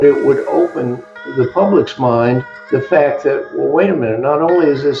It would open the public's mind the fact that, well, wait a minute, not only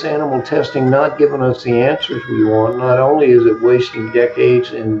is this animal testing not giving us the answers we want, not only is it wasting decades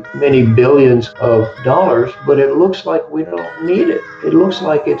and many billions of dollars, but it looks like we don't need it. It looks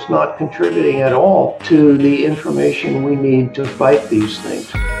like it's not contributing at all to the information we need to fight these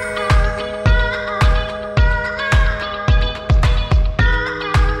things.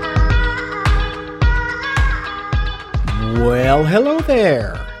 Well, hello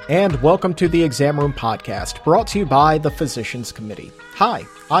there, and welcome to the Exam Room Podcast, brought to you by the Physicians Committee. Hi,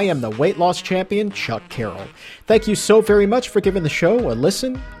 I am the weight loss champion, Chuck Carroll. Thank you so very much for giving the show a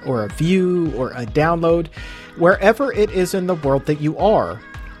listen, or a view, or a download, wherever it is in the world that you are.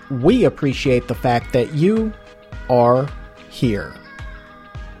 We appreciate the fact that you are here.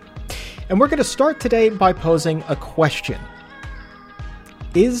 And we're going to start today by posing a question.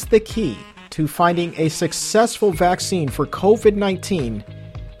 Is the key to finding a successful vaccine for COVID-19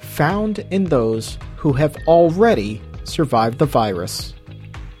 found in those who have already survived the virus?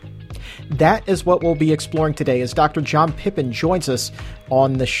 That is what we'll be exploring today as Dr. John Pippin joins us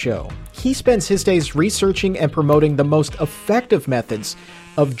on the show. He spends his days researching and promoting the most effective methods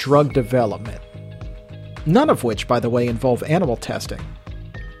of drug development, none of which, by the way, involve animal testing.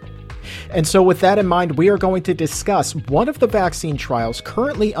 And so with that in mind, we are going to discuss one of the vaccine trials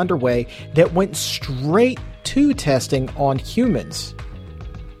currently underway that went straight to testing on humans.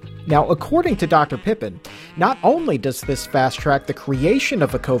 Now, according to Dr. Pippin, not only does this fast-track the creation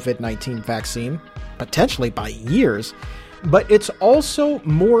of a COVID-19 vaccine, potentially by years, but it's also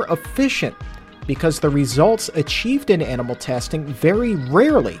more efficient because the results achieved in animal testing very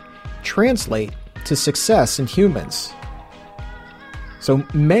rarely translate to success in humans. So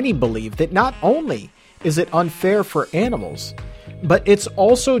many believe that not only is it unfair for animals, but it's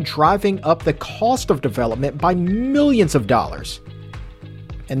also driving up the cost of development by millions of dollars.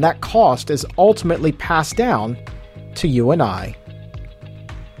 And that cost is ultimately passed down to you and I.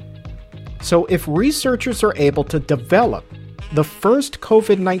 So if researchers are able to develop the first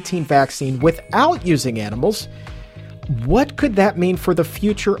COVID-19 vaccine without using animals, what could that mean for the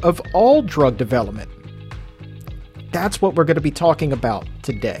future of all drug development? That's what we're going to be talking about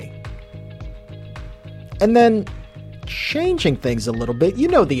today. And then, changing things a little bit, you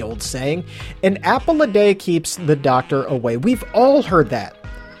know the old saying, an apple a day keeps the doctor away. We've all heard that.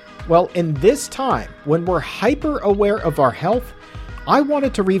 Well, in this time, when we're hyper aware of our health, I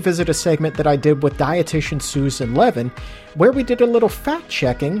wanted to revisit a segment that I did with dietitian Susan Levin, where we did a little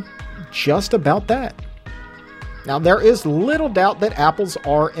fact-checking just about that. Now, there is little doubt that apples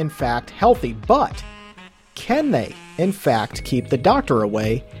are, in fact, healthy, but can they, in fact, keep the doctor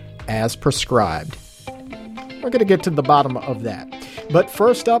away as prescribed? We're going to get to the bottom of that. But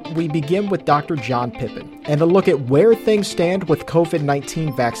first up, we begin with Dr. John Pippin and a look at where things stand with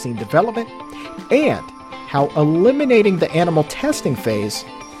COVID-19 vaccine development and how eliminating the animal testing phase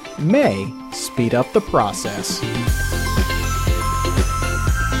may speed up the process.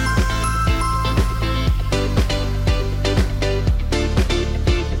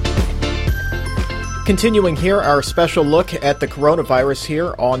 Continuing here, our special look at the coronavirus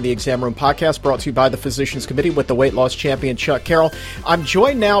here on the Exam Room Podcast, brought to you by the Physicians Committee with the weight loss champion, Chuck Carroll. I'm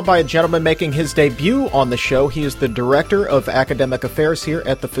joined now by a gentleman making his debut on the show. He is the Director of Academic Affairs here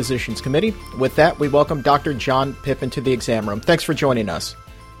at the Physicians Committee. With that, we welcome Dr. John Pippin to the Exam Room. Thanks for joining us.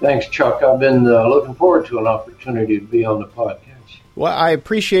 Thanks, Chuck. I've been looking forward to an opportunity to be on the podcast. Well, I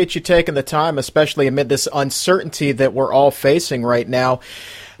appreciate you taking the time, especially amid this uncertainty that we're all facing right now.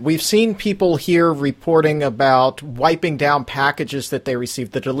 We've seen people here reporting about wiping down packages that they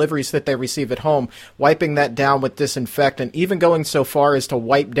receive, the deliveries that they receive at home, wiping that down with disinfectant, even going so far as to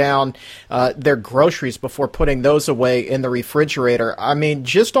wipe down their groceries before putting those away in the refrigerator. I mean,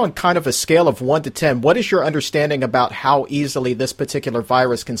 just on kind of a scale of 1 to 10, what is your understanding about how easily this particular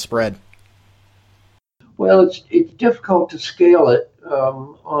virus can spread? Well, it's difficult to scale it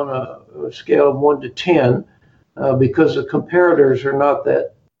on a scale of 1 to 10 because the comparators are not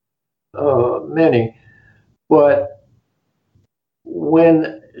that many. But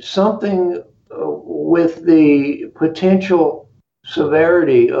when something with the potential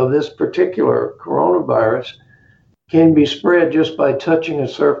severity of this particular coronavirus can be spread just by touching a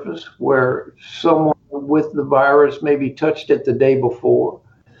surface where someone with the virus maybe touched it the day before,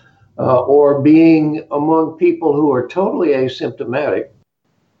 or being among people who are totally asymptomatic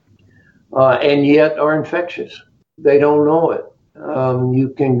and yet are infectious. They don't know it.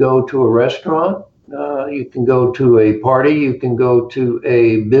 You can go to a restaurant, you can go to a party, you can go to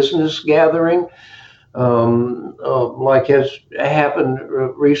a business gathering, like has happened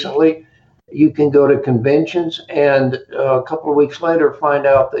recently, You can go to conventions and a couple of weeks later find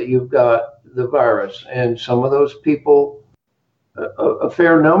out that you've got the virus. And some of those people, a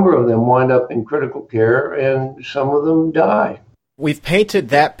fair number of them, wind up in critical care, and some of them die. We've painted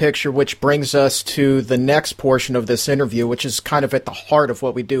that picture, which brings us to the next portion of this interview, which is kind of at the heart of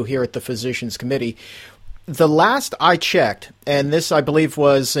what we do here at the Physicians Committee. The last I checked, and this I believe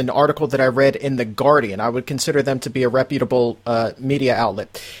was an article that I read in The Guardian, I would consider them to be a reputable media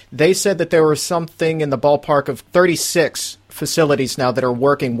outlet. They said that there was something in the ballpark of 36 facilities now that are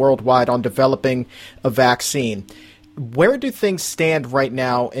working worldwide on developing a vaccine. Where do things stand right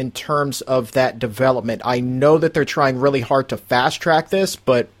now in terms of that development? I know that they're trying really hard to fast track this,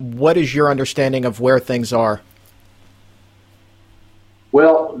 but what is your understanding of where things are?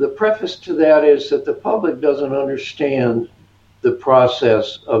 Well, the preface to that is that the public doesn't understand the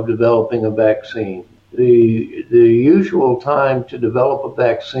process of developing a vaccine. The usual time to develop a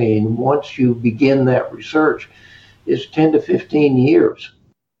vaccine, once you begin that research, is 10 to 15 years.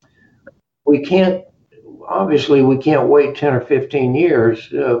 We can't wait 10 or 15 years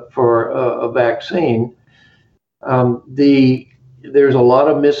for a vaccine. There's a lot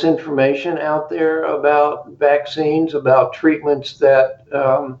of misinformation out there about vaccines, about treatments that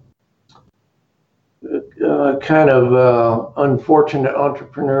unfortunate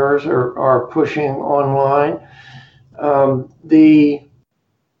entrepreneurs are pushing online. The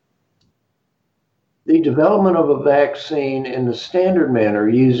development of a vaccine in the standard manner,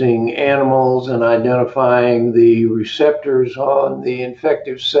 using animals and identifying the receptors on the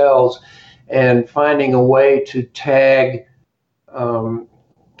infective cells and finding a way to tag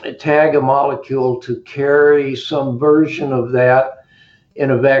a molecule to carry some version of that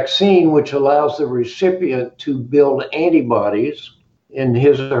in a vaccine, which allows the recipient to build antibodies in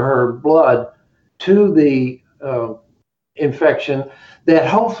his or her blood to the infection, that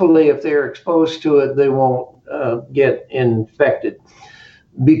hopefully if they're exposed to it, they won't get infected.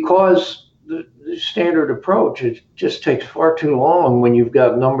 Because the standard approach, it just takes far too long when you've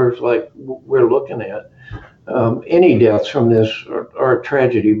got numbers like we're looking at. Any deaths from this are a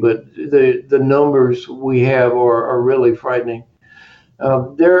tragedy, but the numbers we have are really frightening.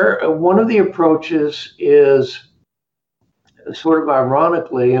 One of the approaches is sort of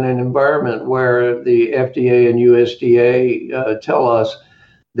ironically in an environment where the FDA and USDA tell us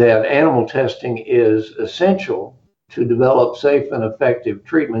that animal testing is essential to develop safe and effective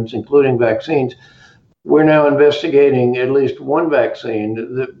treatments, including vaccines. We're now investigating at least one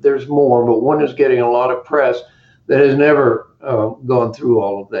vaccine. There's more, but one is getting a lot of press that has never gone through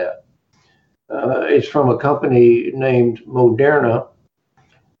all of that. It's from a company named Moderna,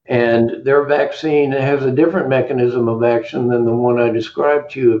 and their vaccine has a different mechanism of action than the one I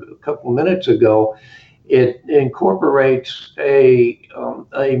described to you a couple minutes ago. It incorporates a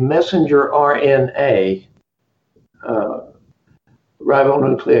messenger RNA,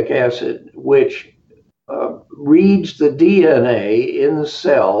 ribonucleic acid, which reads the DNA in the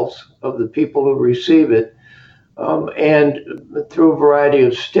cells of the people who receive it, and through a variety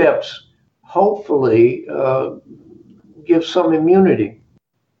of steps, hopefully gives some immunity,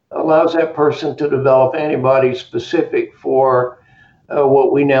 allows that person to develop antibodies specific for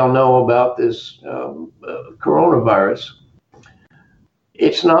what we now know about this coronavirus.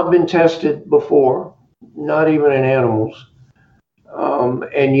 It's not been tested before, not even in animals.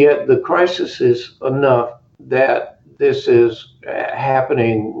 And yet the crisis is enough that this is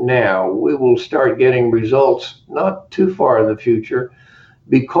happening now. We will start getting results not too far in the future,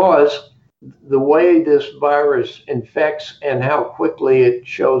 because the way this virus infects and how quickly it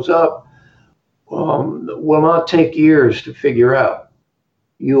shows up will not take years to figure out.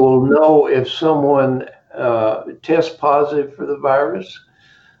 You'll know if someone tests positive for the virus.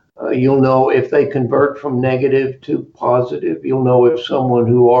 You'll know if they convert from negative to positive. You'll know if someone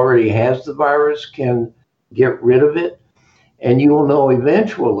who already has the virus can get rid of it. And you will know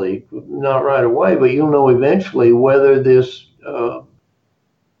eventually, not right away, but you'll know eventually whether this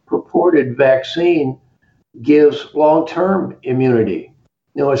purported vaccine gives long-term immunity.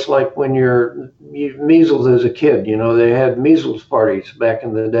 You know, it's like when measles as a kid, they had measles parties back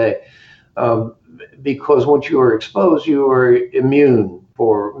in the day. Because once you were exposed, you were immune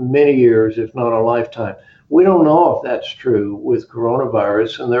for many years, if not a lifetime. We don't know if that's true with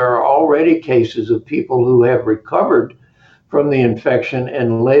coronavirus, and there are already cases of people who have recovered from the infection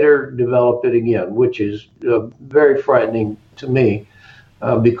and later developed it again, which is very frightening to me,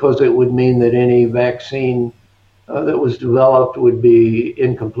 because it would mean that any vaccine that was developed would be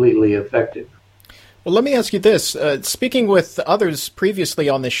incompletely effective. Well, let me ask you this. Speaking with others previously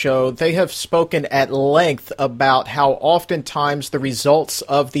on this show, they have spoken at length about how oftentimes the results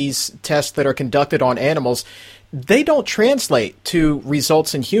of these tests that are conducted on animals, they don't translate to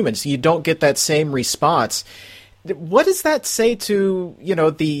results in humans. You don't get that same response. What does that say to,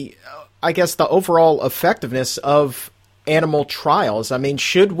 the overall effectiveness of animal trials? I mean,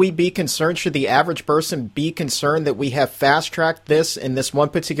 should we be concerned, should the average person be concerned that we have fast-tracked this in this one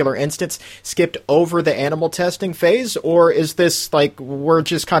particular instance, skipped over the animal testing phase, or is this like we're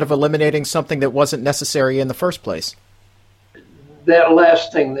just kind of eliminating something that wasn't necessary in the first place? That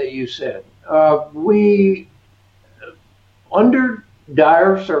last thing that you said, we, under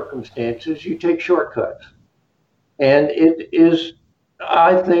dire circumstances, you take shortcuts. And it is,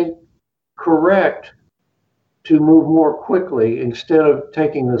 I think, correct to move more quickly instead of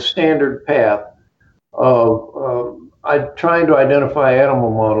taking the standard path of trying to identify animal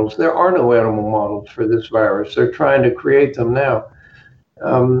models. There are no animal models for this virus. They're trying to create them now.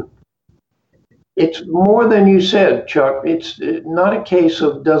 It's more than you said, Chuck. It's not a case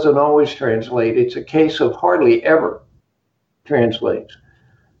of doesn't always translate. It's a case of hardly ever translates.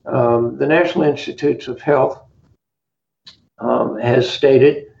 The National Institutes of Health has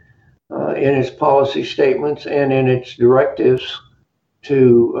stated in its policy statements and in its directives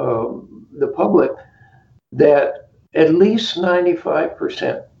to the public that at least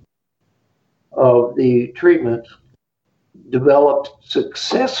 95% of the treatments developed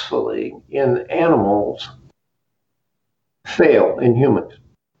successfully in animals fail in humans.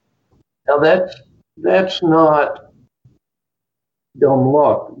 Now that's not dumb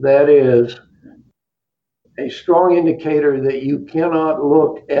luck. That is a strong indicator that you cannot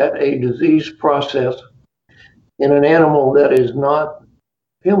look at a disease process in an animal that is not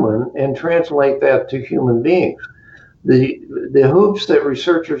human and translate that to human beings. The hoops that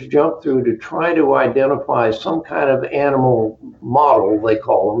researchers jump through to try to identify some kind of animal model, they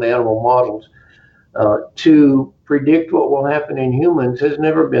call them animal models, to predict what will happen in humans has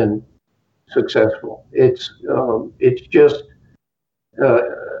never been successful. It's just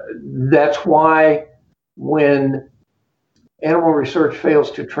that's why when animal research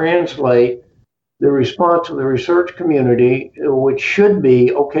fails to translate, the response of the research community, which should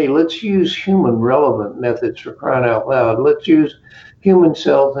be, okay, let's use human relevant methods for crying out loud. Let's use human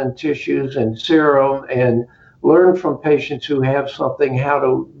cells and tissues and serum and learn from patients who have something how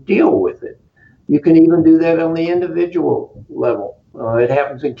to deal with it. You can even do that on the individual level. It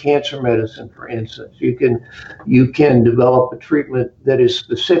happens in cancer medicine, for instance. You can develop a treatment that is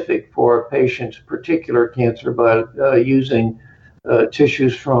specific for a patient's particular cancer by using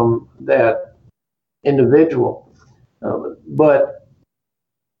tissues from that individual. But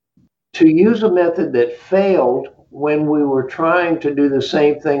to use a method that failed when we were trying to do the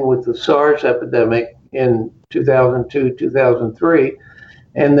same thing with the SARS epidemic in 2002, 2003,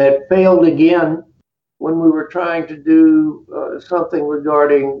 and that failed again when we were trying to do something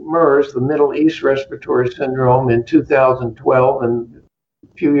regarding MERS, the Middle East Respiratory Syndrome, in 2012 and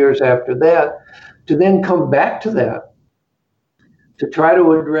a few years after that, to then come back to that, to try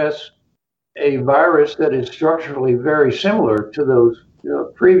to address a virus that is structurally very similar to those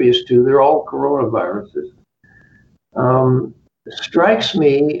previous two. They're all coronaviruses. Strikes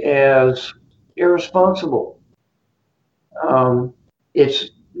me as irresponsible.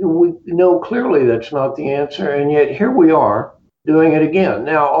 We know clearly that's not the answer, and yet here we are doing it again.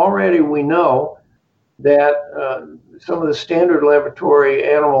 Now, already we know that some of the standard laboratory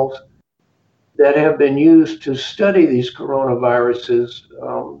animals that have been used to study these coronaviruses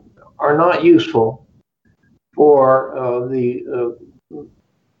are not useful for the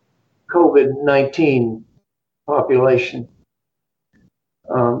COVID-19 population.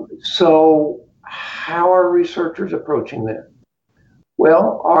 So how are researchers approaching that?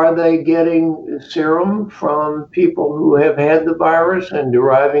 Well, are they getting serum from people who have had the virus and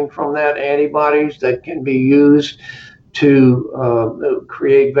deriving from that antibodies that can be used to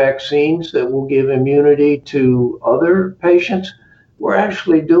create vaccines that will give immunity to other patients? We're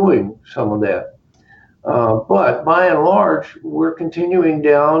actually doing some of that. But by and large, we're continuing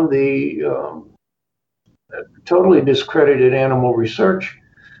down the totally discredited animal research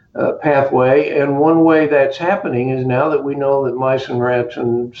pathway. And one way that's happening is now that we know that mice and rats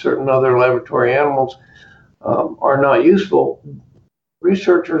and certain other laboratory animals are not useful,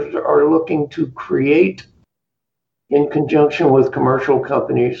 researchers are looking to create, in conjunction with commercial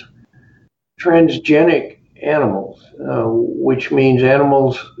companies, transgenic animals, which means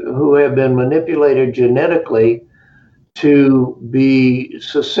animals who have been manipulated genetically to be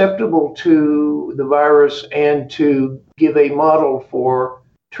susceptible to the virus and to give a model for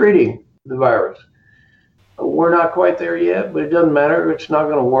treating the virus. We're not quite there yet, but it doesn't matter. It's not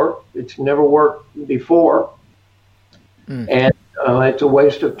going to work. It's never worked before. And it's a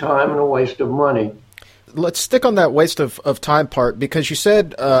waste of time and a waste of money. Let's stick on that waste of time part, because you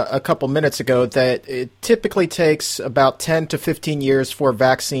said a couple minutes ago that it typically takes about 10 to 15 years for a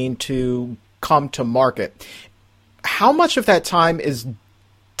vaccine to come to market. How much of that time is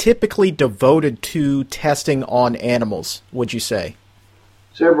typically devoted to testing on animals, would you say?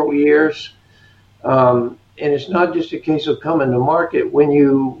 Several years. And it's not just a case of coming to market. When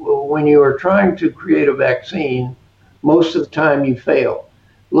you are trying to create a vaccine, most of the time you fail.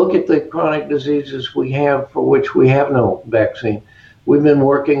 Look at the chronic diseases we have for which we have no vaccine. We've been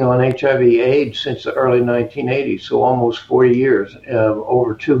working on HIV/AIDS since the early 1980s, so almost 40 years,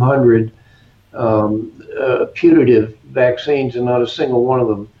 over 200 putative vaccines, and not a single one of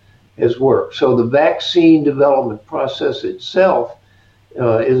them has worked. So the vaccine development process itself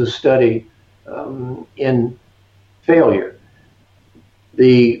is a study in failure.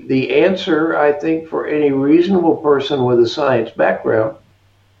 The answer, I think, for any reasonable person with a science background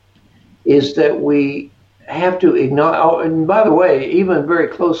is that we have to acknowledge, and by the way, even very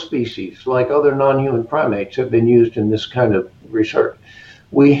close species like other non-human primates have been used in this kind of research.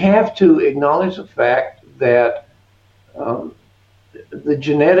 We have to acknowledge the fact that the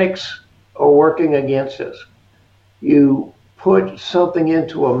genetics are working against us. You put something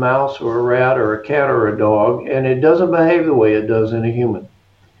into a mouse or a rat or a cat or a dog, and it doesn't behave the way it does in a human.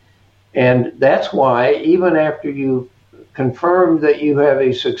 And that's why, even after you confirm that you have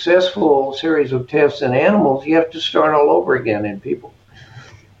a successful series of tests in animals, you have to start all over again in people,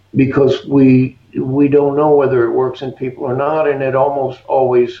 because we don't know whether it works in people or not, and it almost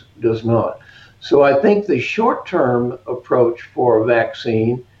always does not. So I think the short-term approach for a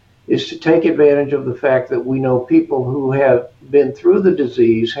vaccine is to take advantage of the fact that we know people who have been through the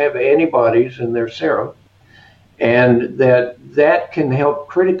disease have antibodies in their serum, and that can help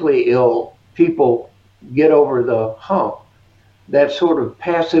critically ill people get over the hump. That sort of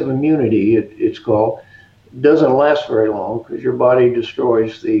passive immunity, it's called, doesn't last very long because your body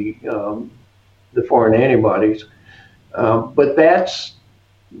destroys the foreign antibodies. But that's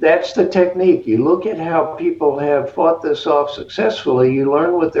the technique. You look at how people have fought this off successfully, you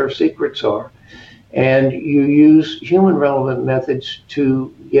learn what their secrets are, and you use human relevant methods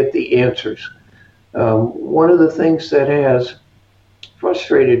to get the answers. One of the things that has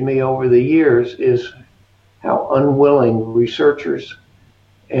frustrated me over the years is how unwilling researchers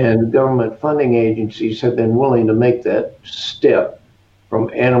and government funding agencies have been willing to make that step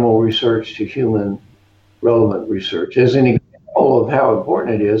from animal research to human relevant research. As an example of how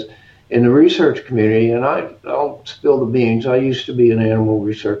important it is in the research community, and I'll spill the beans, I used to be an animal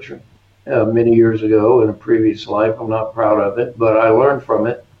researcher many years ago in a previous life. I'm not proud of it, but I learned from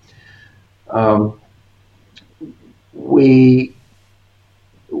it. We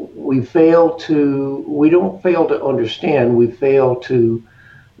don't fail to understand, we fail to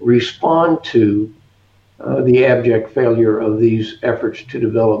respond to the abject failure of these efforts to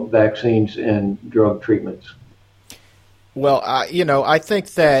develop vaccines and drug treatments. Well, I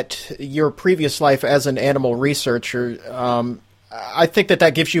think that your previous life as an animal researcher, I think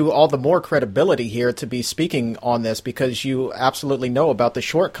that gives you all the more credibility here to be speaking on this, because you absolutely know about the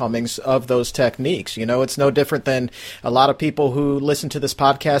shortcomings of those techniques. It's no different than a lot of people who listen to this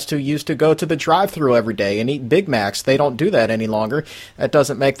podcast who used to go to the drive-thru every day and eat Big Macs. They don't do that any longer. That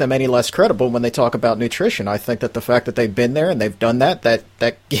doesn't make them any less credible when they talk about nutrition. I think that the fact that they've been there and they've done that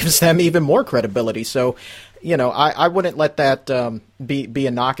gives them even more credibility. So, I wouldn't let that be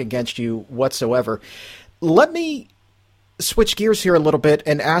a knock against you whatsoever. Let me switch gears here a little bit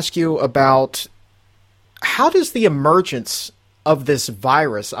and ask you about how does the emergence of this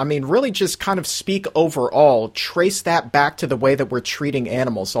virus, really just kind of speak overall, trace that back to the way that we're treating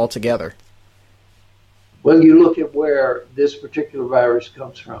animals altogether? Well, you look at where this particular virus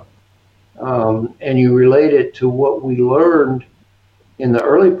comes from, and you relate it to what we learned in the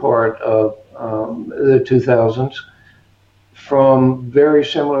early part of the 2000s from very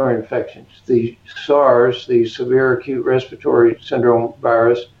similar infections. The SARS, the severe acute respiratory syndrome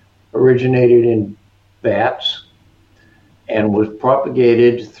virus, originated in bats and was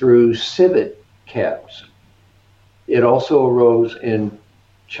propagated through civet cats. It also arose in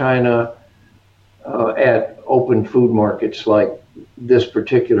China at open food markets like this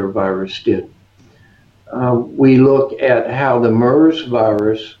particular virus did. We look at how the MERS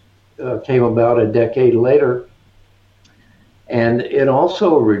virus came about a decade later, and it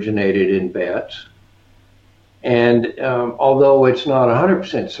also originated in bats. And although it's not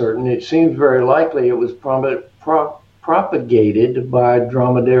 100% certain, it seems very likely it was propagated by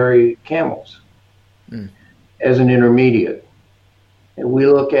dromedary camels. as an intermediate. And we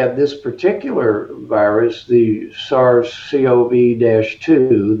look at this particular virus, the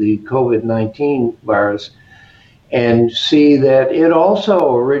SARS-CoV-2, the COVID-19 virus, and see that it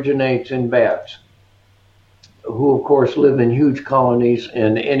also originates in bats, who of course live in huge colonies,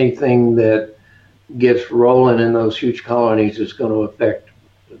 and anything that gets rolling in those huge colonies is going to affect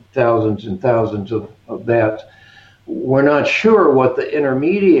thousands and thousands of bats. We're not sure what the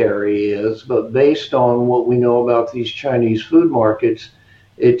intermediary is, but based on what we know about these Chinese food markets,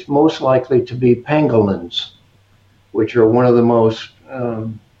 it's most likely to be pangolins, which are one of the most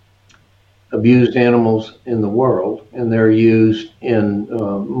abused animals in the world, and they're used in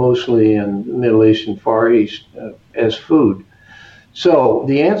mostly in the Middle East and Far East as food. So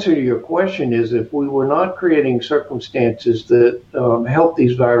the answer to your question is, if we were not creating circumstances that help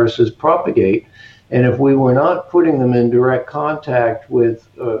these viruses propagate, and if we were not putting them in direct contact with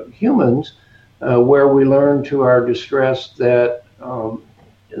humans, where we learn to our distress that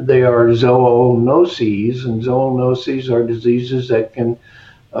they are zoonoses, and zoonoses are diseases that can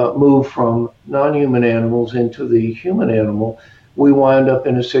move from non-human animals into the human animal, we wind up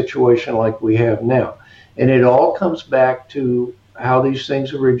in a situation like we have now. And it all comes back to how these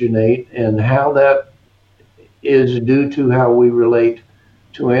things originate and how that is due to how we relate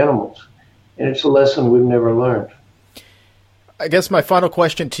to animals. And it's a lesson we've never learned. I guess my final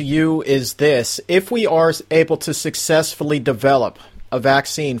question to you is this. If we are able to successfully develop a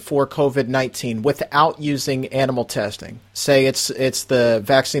vaccine for COVID-19 without using animal testing, say it's the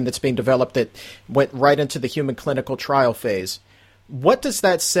vaccine that's being developed that went right into the human clinical trial phase, what does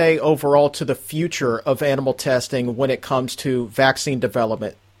that say overall to the future of animal testing when it comes to vaccine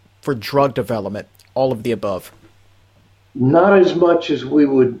development, for drug development, all of the above? Not as much as we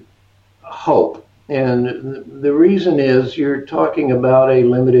would hope. And the reason is you're talking about a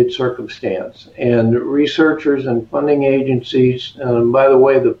limited circumstance. And researchers and funding agencies, by the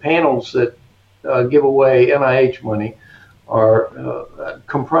way, the panels that give away NIH money are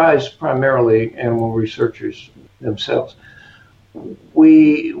comprised primarily animal researchers themselves.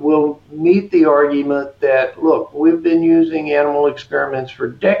 We will meet the argument that, look, we've been using animal experiments for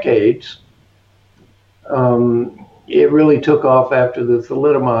decades. It really took off after the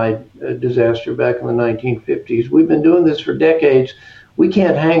thalidomide disaster back in the 1950s. We've been doing this for decades. We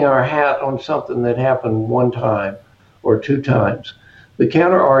can't hang our hat on something that happened one time or two times. The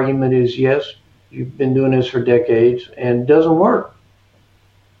counter argument is, yes, you've been doing this for decades and it doesn't work.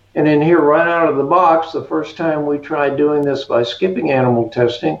 And in here, right out of the box, the first time we tried doing this by skipping animal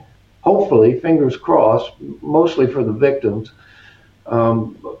testing, hopefully, fingers crossed, mostly for the victims,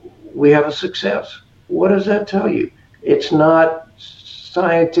 we have a success. What does that tell you? It's not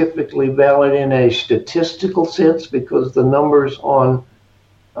scientifically valid in a statistical sense because the numbers on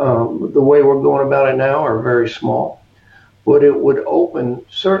the way we're going about it now are very small. But it would open,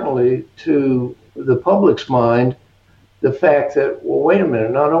 certainly, to the public's mind the fact that, well, wait a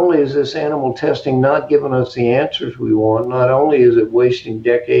minute, not only is this animal testing not giving us the answers we want, not only is it wasting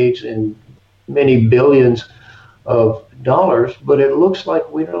decades and many billions of dollars, but it looks like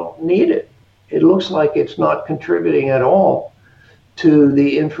we don't need it. It looks like it's not contributing at all to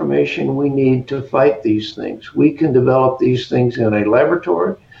the information we need to fight these things. We can develop these things in a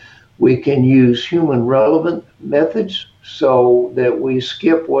laboratory. We can use human relevant methods so that we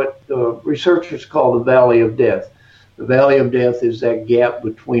skip what the researchers call the valley of death. The valley of death is that gap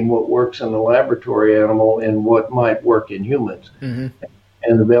between what works in the laboratory animal and what might work in humans. Mm-hmm.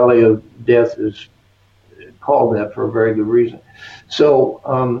 And the valley of death is called that for a very good reason.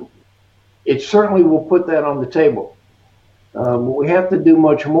 So it certainly will put that on the table. We have to do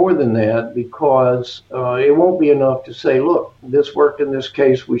much more than that because it won't be enough to say, look, this worked in this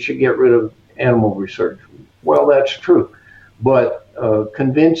case, we should get rid of animal research. Well, that's true. But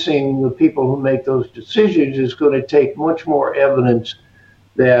convincing the people who make those decisions is going to take much more evidence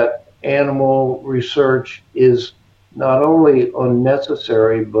that animal research is not only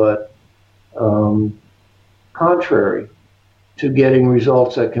unnecessary, but contrary to getting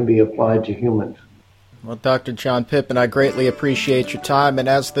results that can be applied to humans. Well, Dr. John Pippin, I greatly appreciate your time. And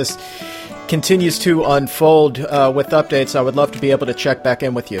as this continues to unfold with updates, I would love to be able to check back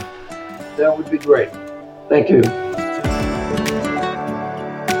in with you. That would be great. Thank you.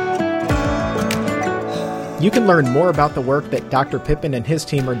 You can learn more about the work that Dr. Pippin and his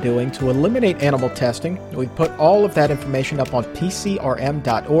team are doing to eliminate animal testing. We put all of that information up on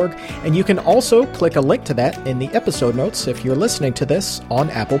pcrm.org, and you can also click a link to that in the episode notes if you're listening to this on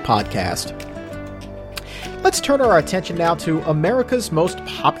Apple Podcast. Let's turn our attention now to America's most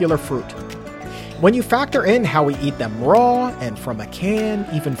popular fruit. When you factor in how we eat them raw and from a can,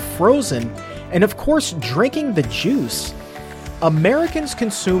 even frozen, and of course drinking the juice, Americans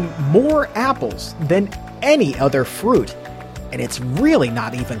consume more apples than any other fruit, and it's really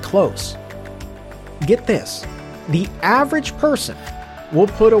not even close. Get this, the average person will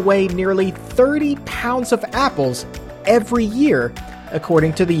put away nearly 30 pounds of apples every year,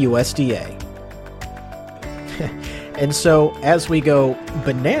 according to the USDA. And so, as we go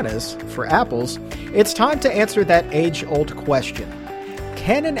bananas for apples, it's time to answer that age-old question.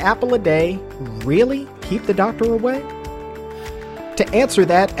 Can an apple a day really keep the doctor away? To answer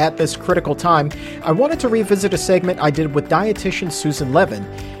that at this critical time, I wanted to revisit a segment I did with dietitian Susan Levin,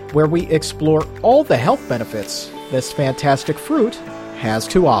 where we explore all the health benefits this fantastic fruit has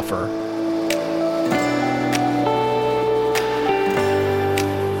to offer.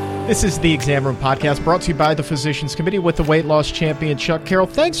 This is the Exam Room Podcast, brought to you by the Physicians Committee with the weight loss champion, Chuck Carroll.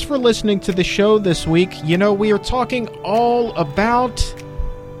 Thanks for listening to the show this week. You know, we are talking all about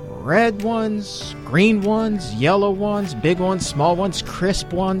red ones, green ones, yellow ones, big ones, small ones,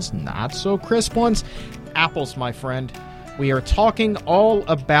 crisp ones, not so crisp ones. Apples, my friend. We are talking all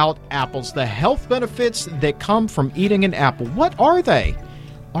about apples, the health benefits that come from eating an apple. What are they?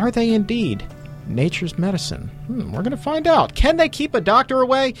 Are they indeed nature's medicine? We're going to find out. Can they keep a doctor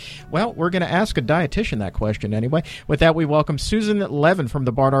away? Well, we're going to ask a dietitian that question anyway. With that, we welcome Susan Levin from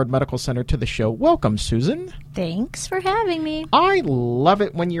the Barnard Medical Center to the show. Welcome, Susan. Thanks for having me. I love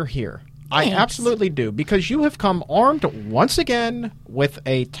it when you're here. Thanks. I absolutely do, because you have come armed once again with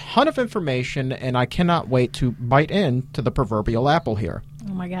a ton of information, and I cannot wait to bite into the proverbial apple here.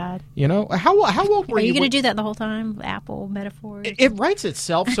 Oh, my God. You know, how old were you? Are you going to do that the whole time? Apple metaphors? It writes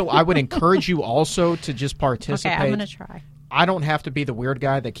itself, so I would encourage you also to just participate. Okay, I'm going to try. I don't have to be the weird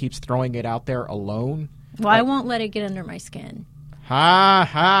guy that keeps throwing it out there alone. Well, I won't let it get under my skin.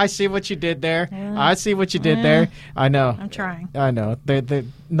 I see what you did there. I see what you did there. I know. I'm trying. I know.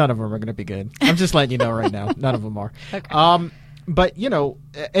 None of them are going to be good. I'm just letting you know right now. None of them are. Okay. But, you know,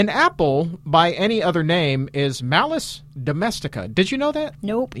 an apple by any other name is Malus domestica. Did you know that?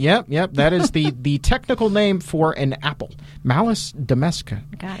 Nope. Yep. That is the technical name for an apple. Malus domestica.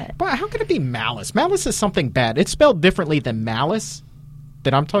 Got it. But how can it be malice? Malice is something bad. It's spelled differently than malice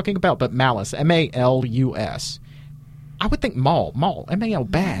that I'm talking about, but malus, M-A-L-U-S. I would think mal, M-A-L,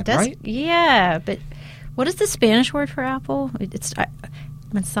 bad, right? Yeah, but what is the Spanish word for apple? It's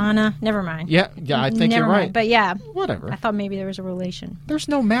manzana. Never mind. Yeah, I think you're right. But yeah. Whatever. I thought maybe there was a relation. There's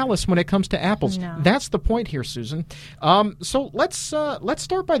no malice when it comes to apples. No. That's the point here, Susan. So let's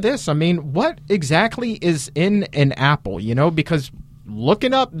start by this. I mean, what exactly is in an apple? You know, because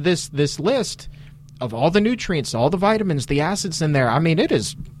looking up this list of all the nutrients, all the vitamins, the acids in there, I mean,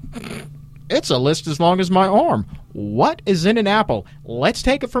 it's a list as long as my arm. What is in an apple? Let's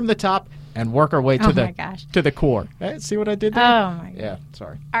take it from the top and work our way to the core. See what I did there? Oh my God. Yeah,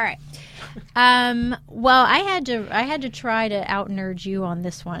 sorry. All right. Well, I had to try to out-nerd you on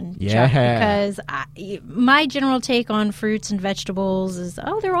this one, yeah, Chuck, because my general take on fruits and vegetables is,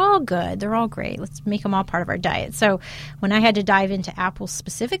 they're all good, they're all great. Let's make them all part of our diet. So when I had to dive into apples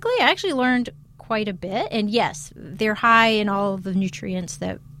specifically, I actually learned quite a bit. And yes, they're high in all of the nutrients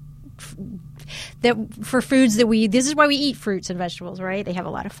that for foods that this is why we eat fruits and vegetables, right? They have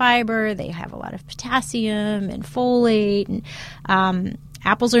a lot of fiber, they have a lot of potassium and folate, and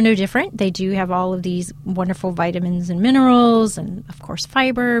apples are no different. They do have all of these wonderful vitamins and minerals, and of course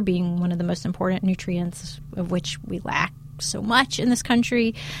fiber being one of the most important nutrients, of which we lack so much in this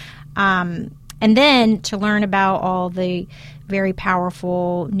country. And then to learn about all the very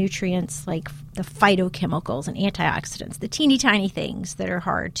powerful nutrients like the phytochemicals and antioxidants, the teeny tiny things that are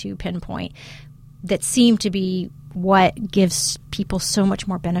hard to pinpoint, that seem to be what gives people so much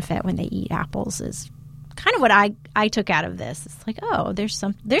more benefit when they eat apples, is kind of what I took out of this. It's like, there's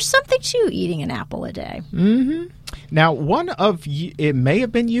something to eating an apple a day. Mm-hmm. Now, it may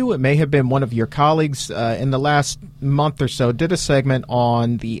have been you, it may have been one of your colleagues in the last month or so, did a segment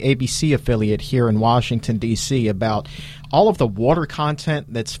on the ABC affiliate here in Washington, D.C. about all of the water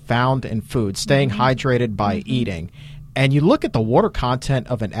content that's found in food, staying hydrated by eating. And you look at the water content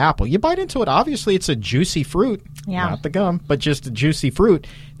of an apple, you bite into it, obviously it's a juicy fruit, not the gum, but just a juicy fruit.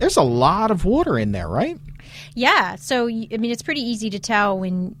 There's a lot of water in there, right? Yeah. So, I mean, it's pretty easy to tell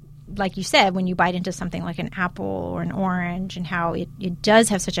when, like you said, when you bite into something like an apple or an orange, and how it does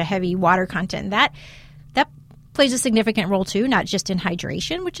have such a heavy water content. That plays a significant role too, not just in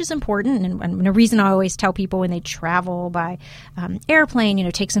hydration, which is important. And the reason I always tell people when they travel by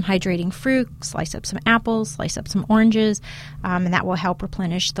airplane, take some hydrating fruit, slice up some apples, slice up some oranges, and that will help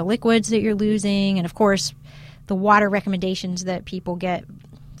replenish the liquids that you're losing. And of course, the water recommendations that people get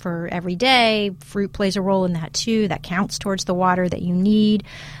for every day. Fruit plays a role in that too. That counts towards the water that you need.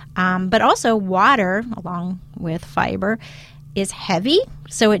 But also water, along with fiber, is heavy,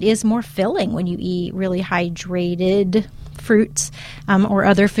 so it is more filling when you eat really hydrated fruits or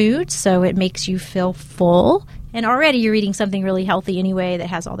other foods. So it makes you feel full. And already you're eating something really healthy anyway that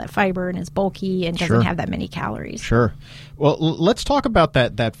has all that fiber and is bulky and doesn't have that many calories. Sure. Well, let's talk about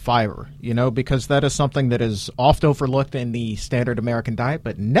that fiber, because that is something that is oft overlooked in the standard American diet,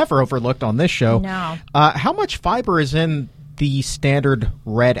 but never overlooked on this show. No. How much fiber is in the standard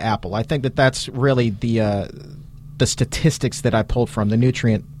red apple? I think that's really the statistics that I pulled from. The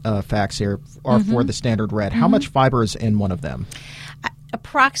nutrient facts here are for the standard red. How much fiber is in one of them?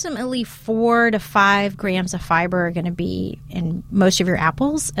 Approximately 4 to 5 grams of fiber are going to be in most of your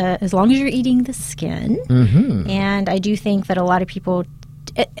apples, as long as you're eating the skin. And I do think that a lot of people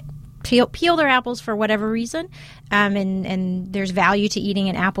peel their apples for whatever reason, and there's value to eating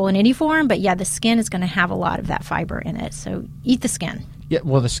an apple in any form. But yeah, the skin is going to have a lot of that fiber in it, so eat the skin. Yeah,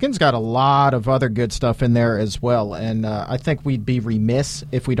 well, the skin's got a lot of other good stuff in there as well, and I think we'd be remiss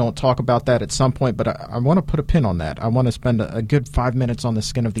if we don't talk about that at some point, but I want to put a pin on that. I want to spend a good 5 minutes on the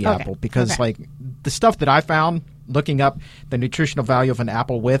skin of the apple, because the stuff that I found looking up the nutritional value of an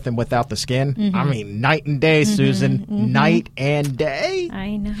apple with and without the skin, I mean, night and day, Susan, night and day.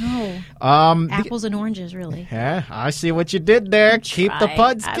 I know. Apples and oranges, really. Yeah, I see what you did there. Keep the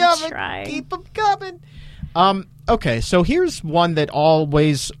puns coming. Keep them coming. Okay, so here's one that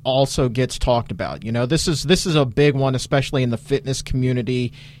always also gets talked about. This is a big one, especially in the fitness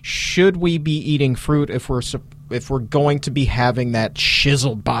community. Should we be eating fruit if we're going to be having that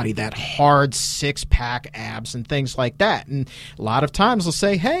chiseled body, that hard 6-pack abs and things like that? And a lot of times they'll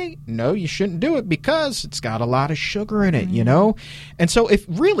say, hey, no, you shouldn't do it because it's got a lot of sugar in it, And so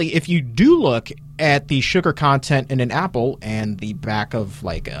if you do look at the sugar content in an apple and the back of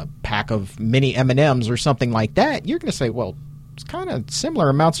like a pack of mini M&Ms or something like that, you're going to say, well, it's kind of similar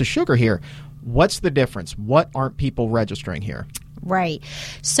amounts of sugar here. What's the difference? What aren't people registering here? Right.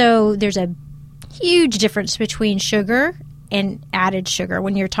 So there's a huge difference between sugar and added sugar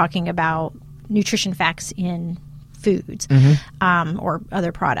when you're talking about nutrition facts in foods or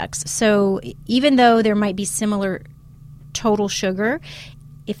other products. So even though there might be similar total sugar,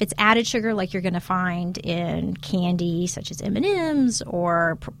 if it's added sugar like you're going to find in candy such as M&Ms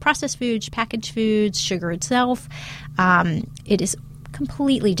or processed foods, packaged foods, sugar itself, it is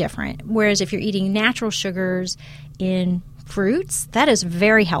completely different. Whereas if you're eating natural sugars in fruits, that is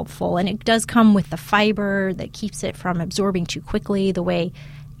very helpful, and it does come with the fiber that keeps it from absorbing too quickly the way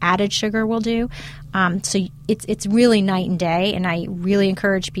added sugar will do. So it's really night and day, and I really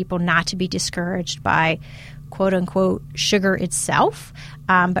encourage people not to be discouraged by quote-unquote sugar itself,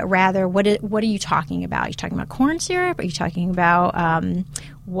 but rather what are you talking about? Are you talking about corn syrup? Are you talking about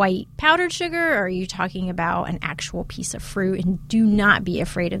white powdered sugar? Or are you talking about an actual piece of fruit? And do not be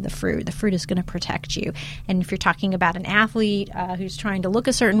afraid of the fruit. The fruit is going to protect you. And if you're talking about an athlete who's trying to look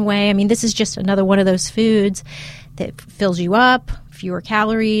a certain way, I mean, this is just another one of those foods that fills you up, fewer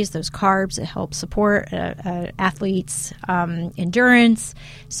calories, those carbs that help support athletes' endurance.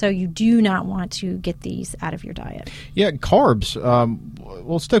 So you do not want to get these out of your diet. Yeah, carbs.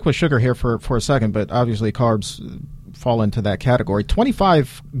 We'll stick with sugar here for a second, but obviously carbs fall into that category.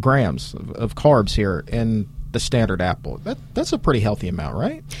 25 grams of carbs here in the standard apple. That's a pretty healthy amount,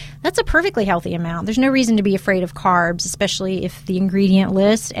 right? That's a perfectly healthy amount. There's no reason to be afraid of carbs, especially if the ingredient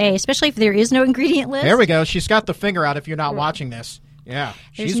list, especially if there is no ingredient list. There we go. She's got the finger out if you're not watching this. Yeah,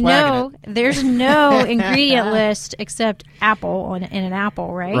 she's wagging it. There's no ingredient list except apple in an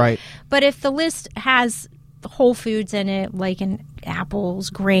apple, right? Right. But if the list has whole foods in it, like in apples,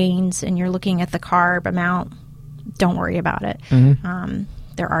 grains, and you're looking at the carb amount, don't worry about it.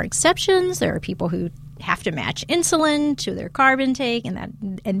 There are exceptions. There are people who have to match insulin to their carb intake,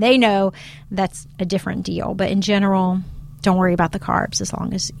 and they know that's a different deal. But in general, don't worry about the carbs as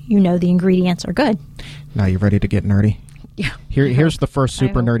long as you know the ingredients are good. Now you ready to get nerdy? Yeah. Here's the first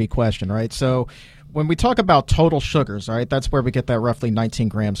super nerdy question, right? So when we talk about total sugars, right, that's where we get that roughly 19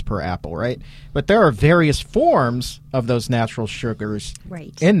 grams per apple, right? But there are various forms of those natural sugars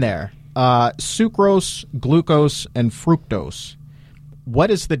in there. Sucrose, glucose, and fructose.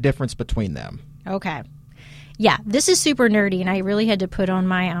 What is the difference between them? Okay. Yeah, this is super nerdy, and I really had to put on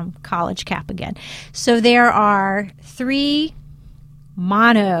my college cap again. So there are 3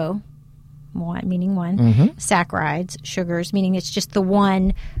 meaning one, saccharides, sugars, meaning it's just the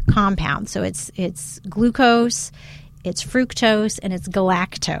one compound. So it's glucose, it's fructose, and it's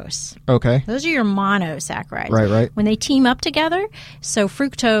galactose. Okay. Those are your monosaccharides. Right. When they team up together, so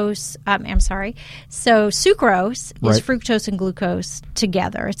sucrose is Right. fructose and glucose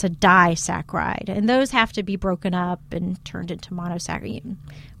together. It's a disaccharide. And those have to be broken up and turned into monosaccharide.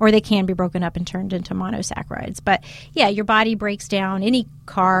 Or they can be broken up and turned into monosaccharides. But, yeah, your body breaks down any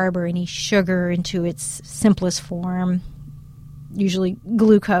carb or any sugar into its simplest form. Usually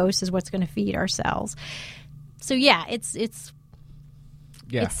glucose is what's going to feed our cells. So, yeah, it's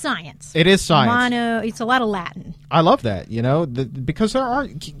science. It is science. It's a lot of Latin. I love that, because there are,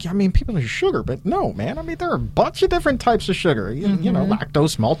 people are sugar, but no, man. There are a bunch of different types of sugar. You know,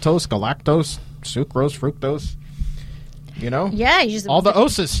 lactose, maltose, galactose, sucrose, fructose. Yeah, you just all the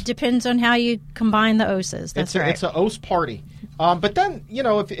oses. Depends on how you combine the oses. That's right. It's an ose party. But then,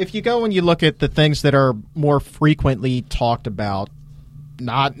 if you go and you look at the things that are more frequently talked about,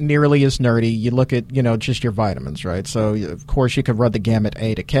 not nearly as nerdy, you look at, just your vitamins, right? So, of course, you could run the gamut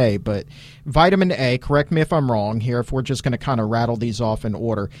A to K, but vitamin A, correct me if I'm wrong here, if we're just going to kind of rattle these off in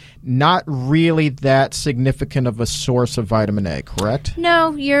order, not really that significant of a source of vitamin A, correct?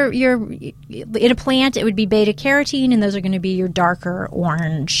 No, you're in a plant, it would be beta-carotene, and those are going to be your darker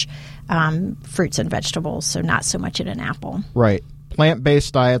orange fruits and vegetables, so not so much in an apple. Right.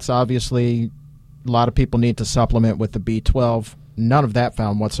 Plant-based diets, obviously, a lot of people need to supplement with the B12. None of that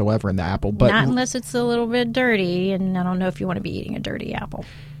found whatsoever in the apple. But not unless it's a little bit dirty, and I don't know if you want to be eating a dirty apple.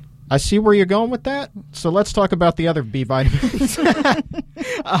 I see where you're going with that. So let's talk about the other B vitamins.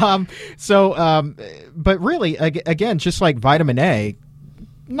 But really, again, just like vitamin A,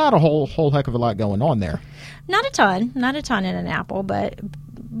 not a whole heck of a lot going on there. Not a ton in an apple, but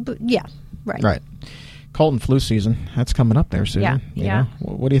yeah, right. Right. Cold and flu season, that's coming up there, Susan. Yeah.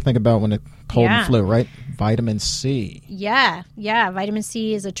 What do you think about when it's cold and flu, right? Vitamin C. Yeah. Vitamin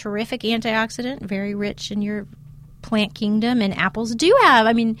C is a terrific antioxidant, very rich in your plant kingdom, and apples do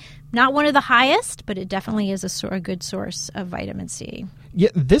have, not one of the highest, but it definitely is a good source of vitamin C. Yeah,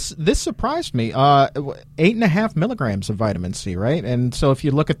 this surprised me. 8.5 milligrams of vitamin C, right? And so if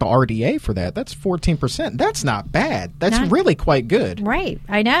you look at the RDA for that, that's 14%. That's not bad. That's really quite good. Right.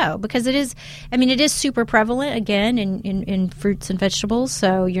 I know, because it is super prevalent, again, in fruits and vegetables.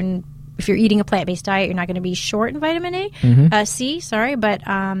 So if you're eating a plant-based diet, you're not going to be short in vitamin C, but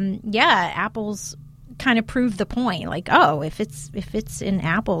apples kind of prove the point. Like, if it's in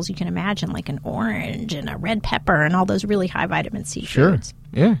apples, you can imagine like an orange and a red pepper and all those really high vitamin C foods.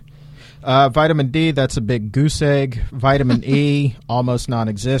 Yeah. Vitamin D, that's a big goose egg. Vitamin E, almost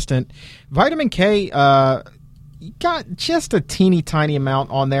non-existent. Vitamin K, you got just a teeny tiny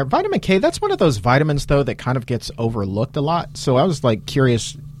amount on there. Vitamin K, that's one of those vitamins, though, that kind of gets overlooked a lot. So I was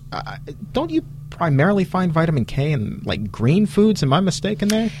curious, don't you primarily find vitamin K in green foods? Am I mistaken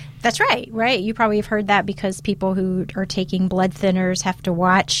there? That's right. You probably have heard that because people who are taking blood thinners have to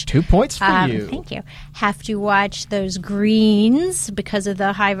watch. 2 points for you. Thank you. Have to watch those greens because of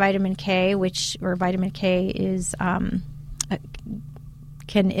the high vitamin K, where vitamin K is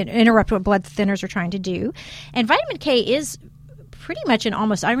can interrupt what blood thinners are trying to do. And vitamin K is pretty much in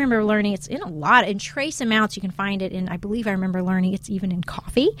almost, I remember learning it's in in trace amounts. You can find it in, I believe I remember learning it's even in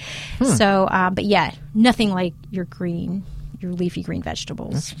coffee. So, but yeah, nothing like your leafy green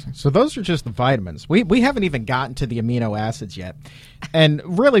vegetables. So those are just the vitamins. We haven't even gotten to the amino acids yet. And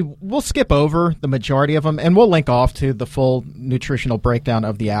really, we'll skip over the majority of them, and we'll link off to the full nutritional breakdown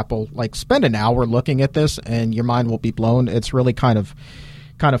of the apple. Spend an hour looking at this, and your mind will be blown. It's really kind of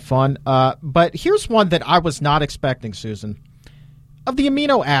fun. But here's one that I was not expecting, Susan. Of the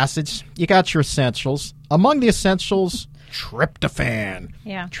amino acids, you got your essentials. Among the essentials, tryptophan.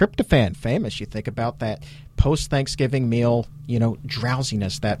 Yeah. Tryptophan, famous. You think about that post-Thanksgiving meal,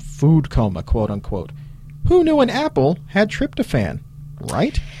 drowsiness, that food coma, quote unquote. Who knew an apple had tryptophan,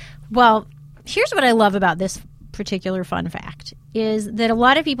 right? Well, here's what I love about this particular fun fact, is that a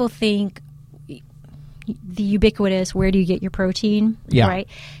lot of people think the ubiquitous, where do you get your protein? Yeah. Right?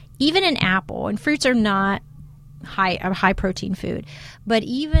 Even an apple, and fruits are not a high protein food, but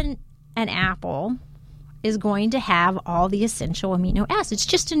even an apple is going to have all the essential amino acids,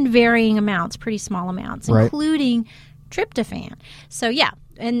 just in varying amounts, pretty small amounts, right, including tryptophan. So yeah,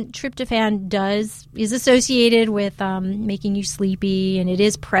 and tryptophan is associated with making you sleepy, and it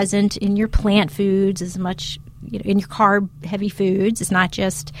is present in your plant foods as much, in your carb heavy foods. It's not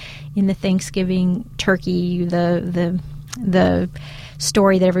just in the Thanksgiving turkey, the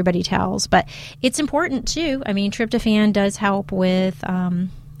story that everybody tells, but it's important too. Tryptophan does help with,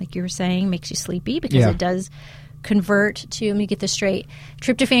 like you were saying, makes you sleepy because it does convert to, let me get this straight,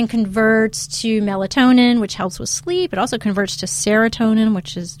 tryptophan converts to melatonin, which helps with sleep. It also converts to serotonin,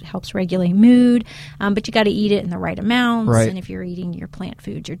 which helps regulate mood. But you got to eat it in the right amounts. Right. And if you're eating your plant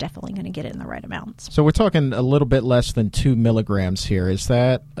foods, you're definitely going to get it in the right amounts. So we're talking a little bit less than 2 milligrams here. Is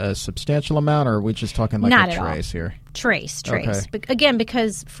that a substantial amount, or are we just talking like Not a at all. trace here? Trace. Okay. But again,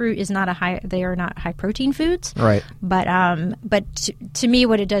 because fruit is not they are not high protein foods. Right. But to me,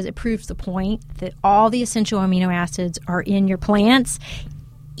 what it does, it proves the point that all the essential amino acids are in your plants,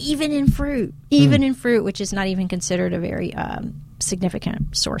 even in fruit, which is not even considered a very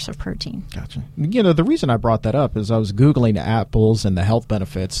significant source of protein. Gotcha. The reason I brought that up is I was Googling apples and the health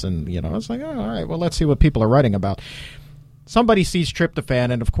benefits, and I was like, oh, all right, well, let's see what people are writing about. Somebody sees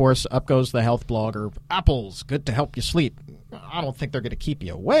tryptophan, and of course, up goes the health blogger. Apples, good to help you sleep. I don't think they're going to keep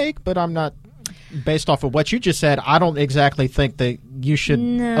you awake, but I'm not. Based off of what you just said, I don't exactly think that you should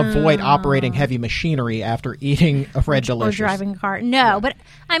avoid operating heavy machinery after eating a Red Delicious. Or driving a car. No, but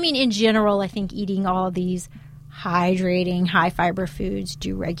I mean, in general, I think eating all of these hydrating, high-fiber foods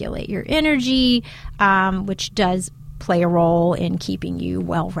do regulate your energy, which does play a role in keeping you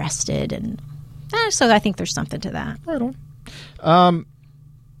well-rested. And so I think there's something to that. Right on.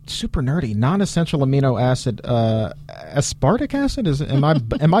 Super nerdy. Non-essential amino acid, aspartic acid.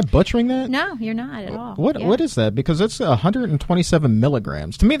 Am I butchering that? No, you're not at all. What is that? Because it's 127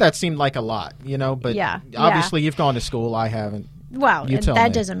 milligrams. To me, that seemed like a lot. But obviously you've gone to school. I haven't. Well,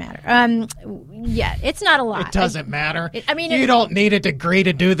 that doesn't matter. It's not a lot. It doesn't matter. You don't need a degree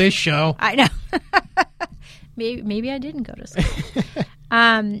to do this show. I know. Maybe I didn't go to school.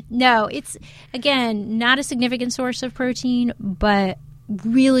 No, it's, again, not a significant source of protein, but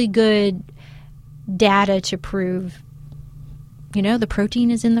really good data to prove, the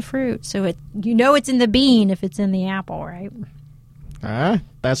protein is in the fruit. So it's in the bean if it's in the apple, right?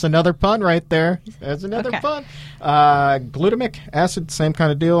 That's another pun right there. That's another pun. Glutamic acid, same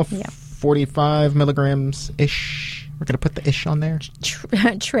kind of deal. Yeah. 45 milligrams-ish. We're going to put the ish on there.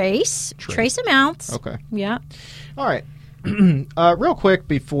 Trace amounts. Okay. Yeah. All right. Real quick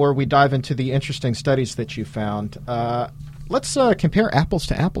before we dive into the interesting studies that you found, let's compare apples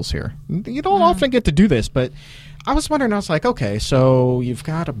to apples here. You don't often get to do this, but I was wondering, I was like, okay, so you've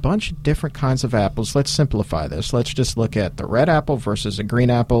got a bunch of different kinds of apples. Let's simplify this. Let's just look at the red apple versus a green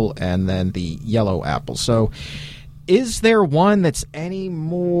apple and then the yellow apple. So is there one that's any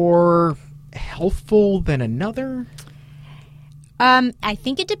more healthful than another? I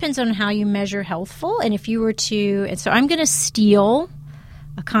think it depends on how you measure healthful. And if you were to – and so I'm going to steal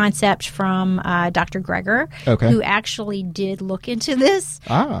a concept from Dr. Greger, who actually did look into this.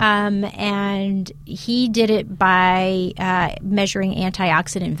 And he did it by measuring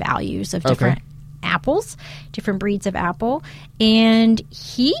antioxidant values of different apples, different breeds of apple. And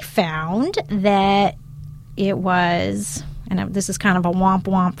he found that it was – and this is kind of a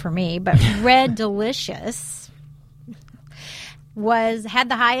womp-womp for me, but Red Delicious – had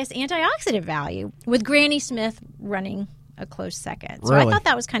the highest antioxidant value, with Granny Smith running a close second. So I thought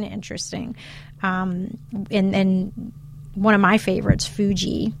that was kind of interesting. And one of my favorites,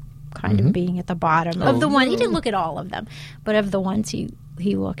 Fuji, kind of being at the bottom of the one. He didn't look at all of them, but of the ones he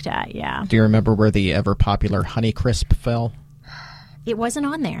looked at, yeah. Do you remember where the ever-popular Honeycrisp fell? It wasn't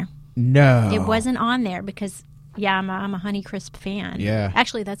on there. No. It wasn't on there because, I'm a Honeycrisp fan. Yeah.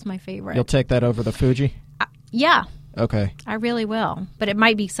 Actually, that's my favorite. You'll take that over the Fuji? Yeah. Okay. I really will. But it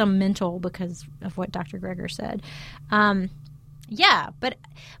might be some mental because of what Dr. Greger said. But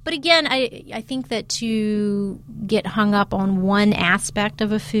again, I think that to get hung up on one aspect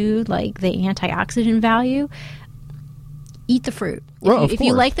of a food, like the antioxidant value, eat the fruit. If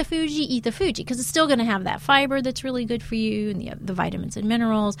you like the Fuji, eat the Fuji, because it's still going to have that fiber that's really good for you and the vitamins and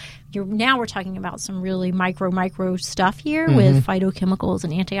minerals. Now we're talking about some really micro stuff here with phytochemicals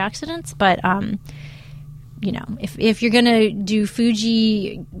and antioxidants. But if you're going to do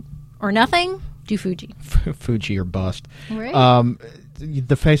Fuji or nothing, do Fuji. Fuji or bust. Right.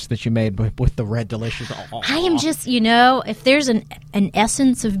 The face that you made with the Red Delicious. I am just, if there's an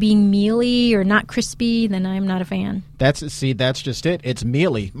essence of being mealy or not crispy, then I'm not a fan. That's just it. It's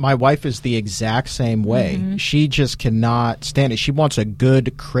mealy. My wife is the exact same way. Mm-hmm. She just cannot stand it. She wants a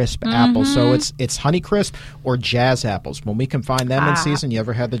good crisp apple. So it's Honeycrisp or Jazz apples. When we can find them in season, you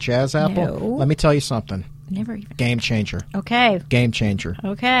ever had the Jazz apple? No. Let me tell you something. Never even. Game changer. Okay. Game changer.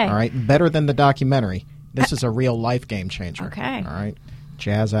 Okay. All right. Better than the documentary. This is a real life game changer. Okay. All right.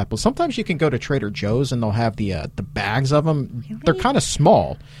 Jazz apples. Sometimes you can go to Trader Joe's and they'll have the bags of them. Really? They're kind of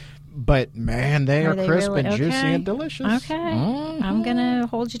small, but man, they are crisp really? and juicy and delicious. Okay. Mm-hmm. I'm going to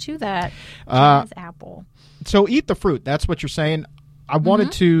hold you to that. Jazz apple. So eat the fruit. That's what you're saying. I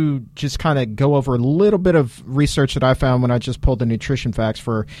wanted to just kind of go over a little bit of research that I found when I just pulled the nutrition facts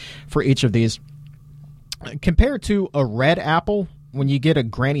for each of these. Compared to a red apple, when you get a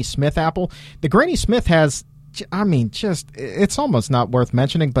Granny Smith apple, the Granny Smith has, it's almost not worth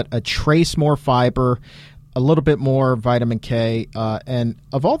mentioning, but a trace more fiber, a little bit more vitamin K, and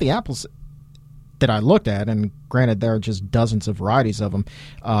of all the apples that I looked at, and granted there are just dozens of varieties of them,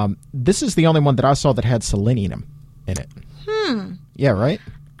 this is the only one that I saw that had selenium in it. Yeah, right?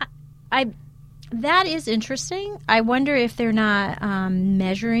 That is interesting. I wonder if they're not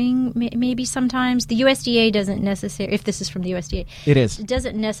measuring maybe sometimes. The USDA doesn't necessarily, if this is from the USDA. It is. It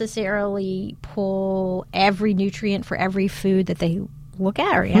doesn't necessarily pull every nutrient for every food that they look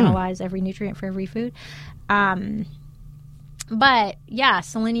at or analyze every nutrient for every food. But, yeah,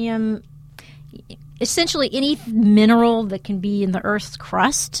 selenium, essentially any mineral that can be in the Earth's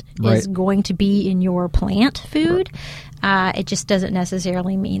crust is going to be in your plant food. It just doesn't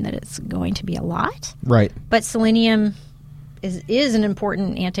necessarily mean that it's going to be a lot. Right. But selenium is an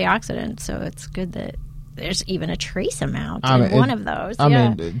important antioxidant, so it's good that there's even a trace amount in one of those.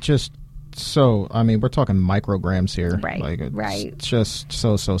 We're talking micrograms here. Right, It's just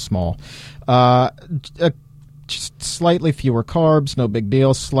so small. Just slightly fewer carbs, no big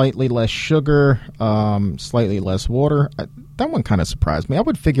deal. Slightly less sugar, slightly less water. That one kind of surprised me. I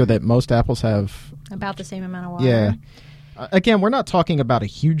would figure that most apples have about the same amount of water. Yeah. Again, we're not talking about a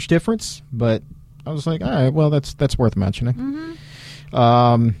huge difference, but I was like, all right, well, that's worth mentioning.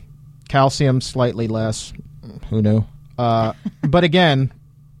 Calcium, slightly less. Who knew? But again,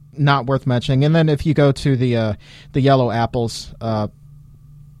 not worth mentioning. And then if you go to the yellow apples,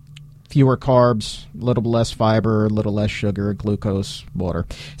 fewer carbs, a little less fiber, a little less sugar, glucose, water.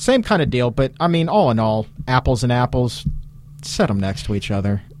 Same kind of deal, but I mean, all in all, apples and apples, set them next to each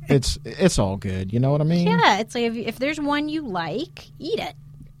other. It's all good. You know what I mean? Yeah, it's like if there's one you like, eat it.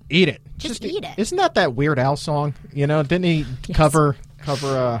 Eat it. Just eat it. Isn't that Weird Al song? You know, didn't he cover? God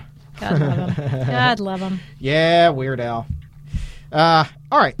love him. God love him. Yeah, Weird Al. All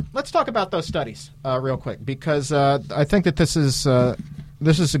right, let's talk about those studies real quick because I think that this is a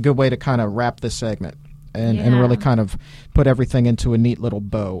good way to kind of wrap this segment and really kind of put everything into a neat little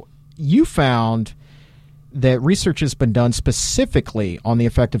bow. You found that research has been done specifically on the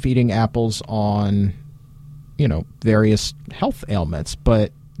effect of eating apples on, various health ailments.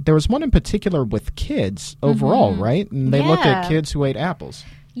 But there was one in particular with kids overall, right? And they looked at kids who ate apples.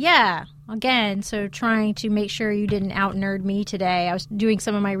 Yeah. Again, so trying to make sure you didn't out-nerd me today. I was doing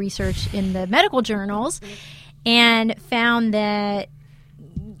some of my research in the medical journals and found that,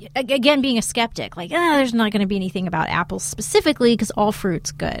 again, being a skeptic, like, there's not going to be anything about apples specifically because all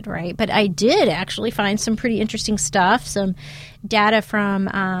fruit's good, right? But I did actually find some pretty interesting stuff, some data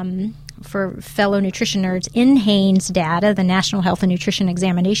from, for fellow nutrition nerds, NHANES data, the National Health and Nutrition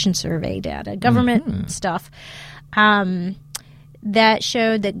Examination Survey data, government stuff, that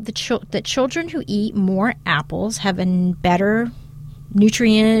showed that that children who eat more apples have a better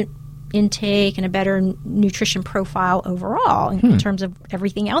nutrient intake and a better nutrition profile overall in terms of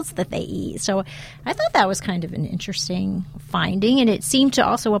everything else that they eat. So I thought that was kind of an interesting finding, and it seemed to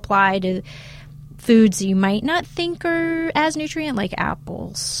also apply to foods you might not think are as nutrient, like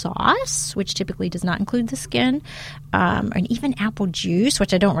apple sauce, which typically does not include the skin, and even apple juice,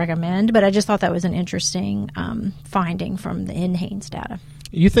 which I don't recommend, but I just thought that was an interesting finding from the NHANES data.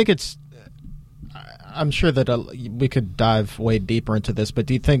 You think it's I'm sure that we could dive way deeper into this, but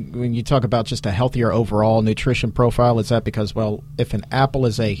do you think when you talk about just a healthier overall nutrition profile, is that because, well, if an apple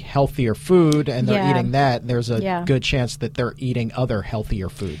is a healthier food and they're eating that, there's a good chance that they're eating other healthier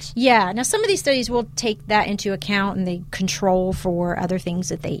foods? Yeah. Now, some of these studies will take that into account and they control for other things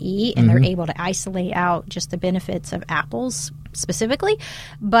that they eat, and they're able to isolate out just the benefits of apples specifically,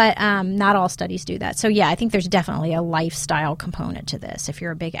 but not all studies do that. So yeah, I think there's definitely a lifestyle component to this. If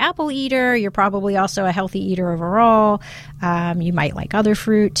you're a big apple eater, you're probably also a healthy eater overall. You might like other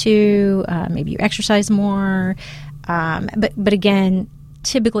fruit too. Maybe you exercise more. But again,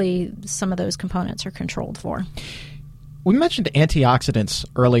 typically some of those components are controlled for. We mentioned antioxidants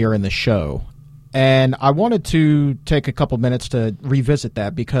earlier in the show, and I wanted to take a couple minutes to revisit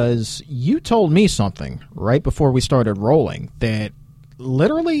that because you told me something right before we started rolling that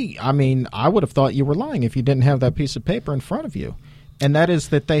literally, I mean, I would have thought you were lying if you didn't have that piece of paper in front of you. And that is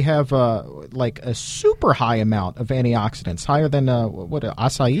that they have like a super high amount of antioxidants, higher than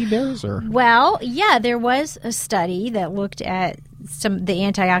acai berries, or well, yeah, there was a study that looked at the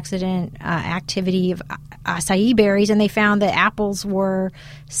antioxidant activity of acai berries, and they found that apples were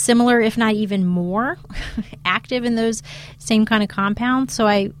similar, if not even more, active in those same kind of compounds. So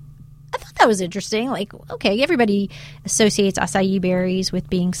I thought thought that was interesting. Like, okay, everybody associates acai berries with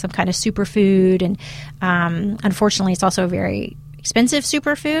being some kind of superfood, and unfortunately, it's also a very expensive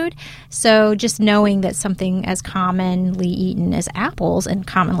superfood. So just knowing that something as commonly eaten as apples and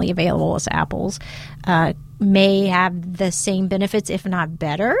commonly available as apples may have the same benefits, if not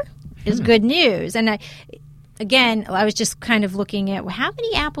better, is good news. And Again, I was just kind of looking at how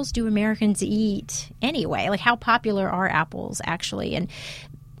many apples do Americans eat anyway? Like, how popular are apples actually? And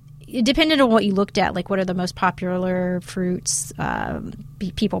it depended on what you looked at, like what are the most popular fruits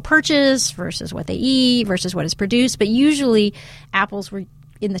people purchase versus what they eat versus what is produced. But usually apples were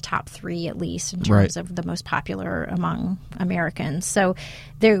in the top 3 at least in terms of the most popular among Americans. So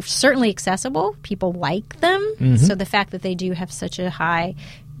they're certainly accessible. People like them. So the fact that they do have such a high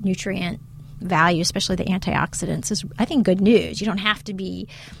nutrient value, especially the antioxidants, is, I think, good news. You don't have to be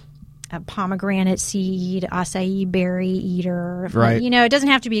a pomegranate seed, acai berry eater. It doesn't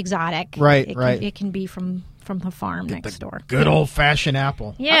have to be exotic. It can be from the farm next door. Good old-fashioned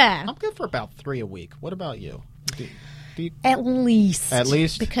apple. Yeah. I'm good for about 3 a week. What about you? Do you At least. At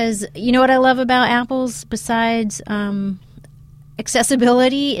least? Because you know what I love about apples besides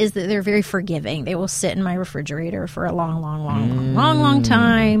accessibility is that they're very forgiving. They will sit in my refrigerator for a long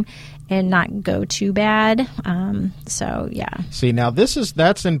time and not go too bad. So, yeah. See, now that's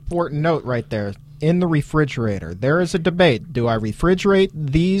an important note right there. In the refrigerator, there is a debate. Do I refrigerate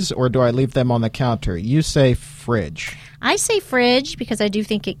these or do I leave them on the counter? You say fridge. I say fridge because I do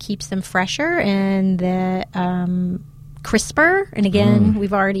think it keeps them fresher and crisper. And again,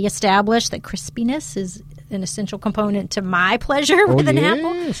 we've already established that crispiness is an essential component to my pleasure with an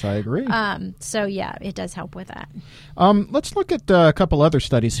apple. Yes, I agree. So, yeah, it does help with that. Let's look at a couple other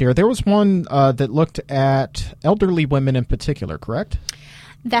studies here. There was one that looked at elderly women in particular, correct?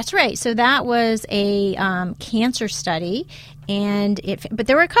 That's right. So that was a cancer study, but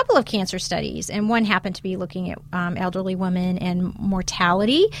there were a couple of cancer studies, and one happened to be looking at elderly women and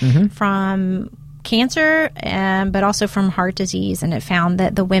mortality from cancer, but also from heart disease, and it found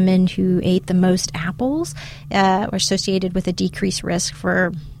that the women who ate the most apples were associated with a decreased risk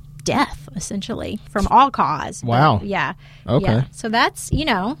for death, essentially, from all cause. Wow. But, yeah. Okay. Yeah. So that's,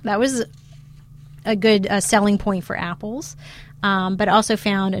 that was a good selling point for apples, but also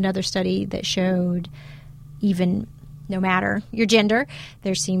found another study that showed even no matter your gender,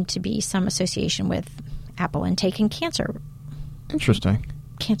 there seemed to be some association with apple intake and cancer. Interesting.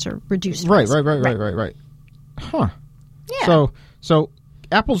 Cancer reduced. Right. Huh. Yeah. So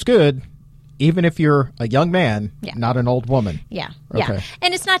apple's good, even if you're a young man, not an old woman. Yeah. Okay. Yeah.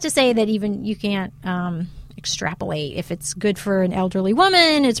 And it's not to say that even you can't extrapolate. If it's good for an elderly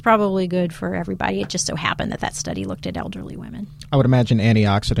woman, it's probably good for everybody. It just so happened that study looked at elderly women. I would imagine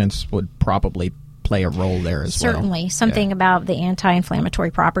antioxidants would probably play a role there as well. Certainly. Something about the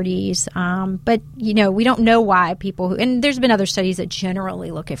anti-inflammatory properties. But, we don't know why people and there's been other studies that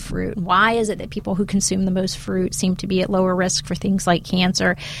generally look at fruit. Why is it that people who consume the most fruit seem to be at lower risk for things like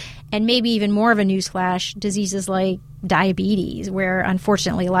cancer? And maybe even more of a newsflash, diseases like diabetes, where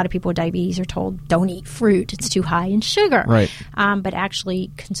unfortunately a lot of people with diabetes are told, don't eat fruit, it's too high in sugar. Right. But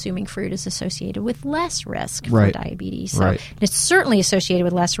actually consuming fruit is associated with less risk for diabetes. So it's certainly associated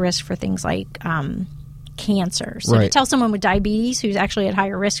with less risk for things like cancer. So to tell someone with diabetes who's actually at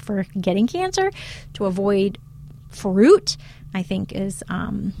higher risk for getting cancer to avoid fruit, I think is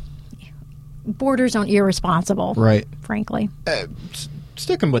borders on irresponsible, frankly.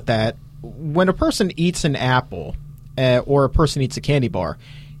 Sticking with that, when a person eats an apple or a person eats a candy bar,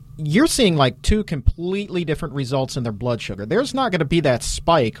 you're seeing like 2 completely different results in their blood sugar. There's not going to be that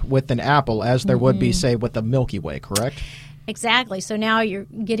spike with an apple as there would be, say, with the Milky Way, correct? Exactly. So now you're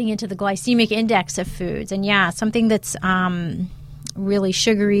getting into the glycemic index of foods. And, something that's really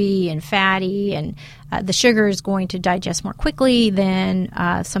sugary and fatty, and the sugar is going to digest more quickly than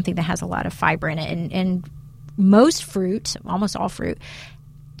something that has a lot of fiber in it. And most fruit, almost all fruit,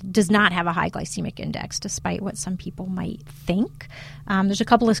 does not have a high glycemic index, despite what some people might think. There's a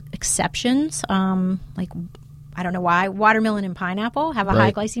couple of exceptions, like I don't know why watermelon and pineapple have a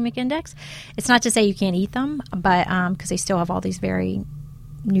high glycemic index. It's not to say you can't eat them, but because they still have all these very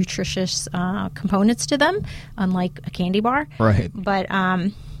nutritious components to them, unlike a candy bar. Right. But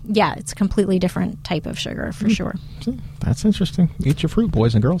it's a completely different type of sugar for sure. That's interesting. Eat your fruit,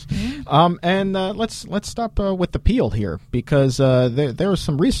 boys and girls. And let's stop with the peel here, because there was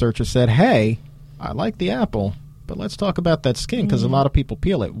some research that said, hey, I like the apple, but let's talk about that skin, because a lot of people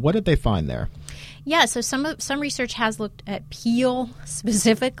peel it. What did they find there? Yeah, so some research has looked at peel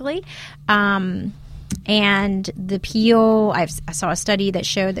specifically. And the peel, I saw a study that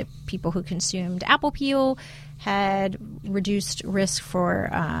showed that people who consumed apple peel had reduced risk for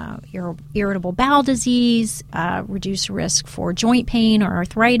irritable bowel disease, reduced risk for joint pain or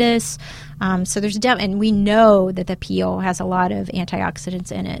arthritis. So there's and we know that the peel has a lot of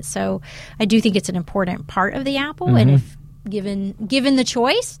antioxidants in it. So I do think it's an important part of the apple. And if given the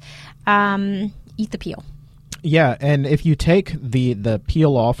choice, eat the peel. Yeah, and if you take the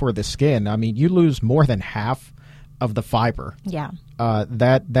peel off or the skin, I mean, you lose more than half of the fiber. Yeah.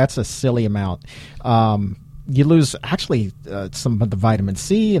 That's a silly amount. You lose actually some of the vitamin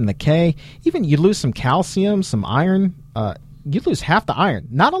C and the K. Even you lose some calcium, some iron. You lose half the iron.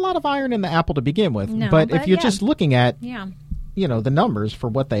 Not a lot of iron in the apple to begin with. No, but if you're just looking at the numbers for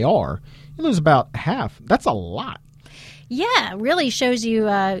what they are, you lose about half. That's a lot. Yeah, it really shows you,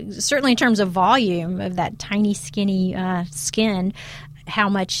 certainly in terms of volume of that tiny, skinny skin, how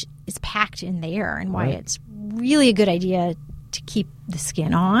much is packed in there and why it's really a good idea to keep the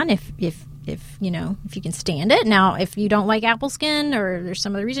skin on if you can stand it. Now, if you don't like apple skin or there's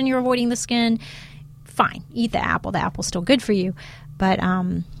some other reason you're avoiding the skin, fine, eat the apple. The apple's still good for you. But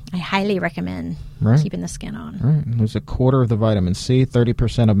I highly recommend keeping the skin on. Right. There's a quarter of the vitamin C,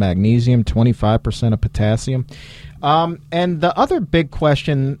 30% of magnesium, 25% of potassium. And the other big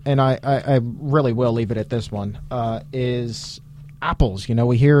question, and I really will leave it at this one, is apples. You know,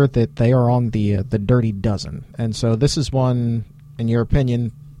 we hear that they are on the dirty dozen. And so this is one, in your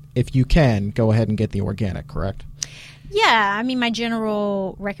opinion, if you can, go ahead and get the organic, correct? Yeah. I mean, my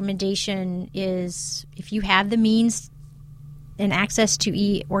general recommendation is if you have the means and access to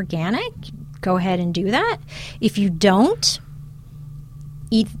eat organic, go ahead and do that. If you don't,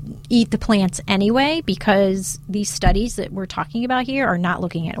 eat the plants anyway, because these studies that we're talking about here are not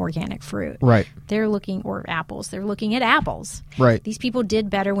looking at organic fruit. Right. They're looking, or apples. They're looking at apples. Right. These people did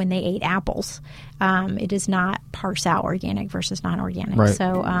better when they ate apples. It does not parse out organic versus non-organic. Right.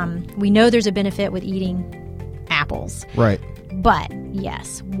 So we know there's a benefit with eating apples. Right. But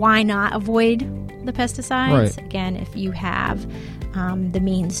yes, why not avoid the pesticides? Right. Again, if you have the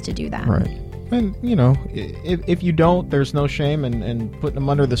means to do that. Right. And, you know, if you don't, there's no shame in putting them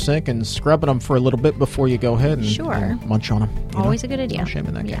under the sink and scrubbing them for a little bit before you go ahead and munch on them. Always a good idea. No shame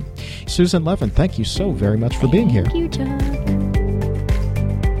in that game. Susan Levin, thank you so very much for being here. Thank you, Chuck.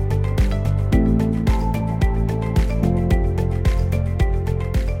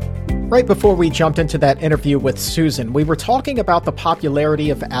 Right before we jumped into that interview with Susan, we were talking about the popularity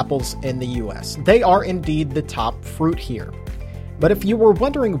of apples in the U.S. They are indeed the top fruit here. But if you were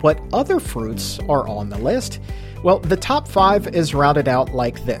wondering what other fruits are on the list, well, the top 5 is rounded out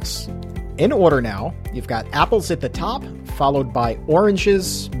like this. In order now, you've got apples at the top, followed by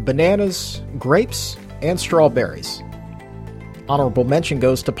oranges, bananas, grapes, and strawberries. Honorable mention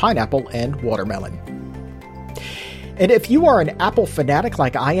goes to pineapple and watermelon. And if you are an apple fanatic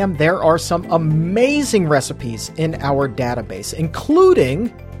like I am, there are some amazing recipes in our database,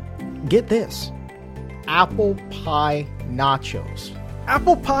 including, get this, apple pie nachos.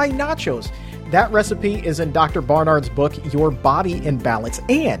 Apple pie nachos. That recipe is in Dr. Barnard's book, Your Body in Balance,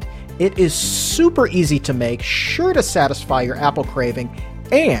 and it is super easy to make, sure to satisfy your apple craving,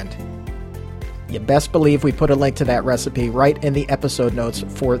 and you best believe we put a link to that recipe right in the episode notes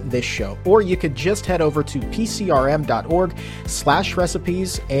for this show. Or you could just head over to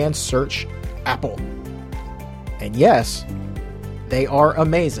pcrm.org/recipes and search apple. And yes, they are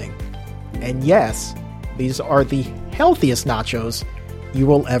amazing. And yes, these are the healthiest nachos you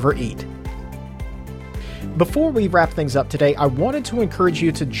will ever eat. Before we wrap things up today, I wanted to encourage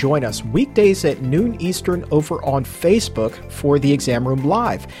you to join us weekdays at noon Eastern over on Facebook for the Exam Room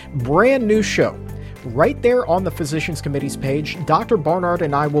Live. Brand new show. Right there on the Physicians Committee's page, Dr. Barnard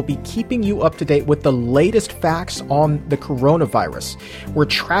and I will be keeping you up to date with the latest facts on the coronavirus. We're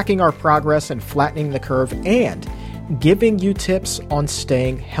tracking our progress and flattening the curve and giving you tips on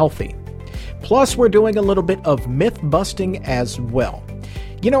staying healthy. Plus, we're doing a little bit of myth busting as well.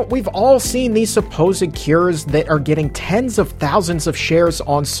 You know, we've all seen these supposed cures that are getting tens of thousands of shares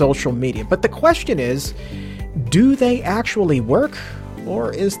on social media. But the question is, do they actually work?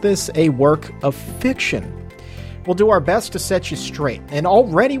 Or is this a work of fiction? We'll do our best to set you straight. And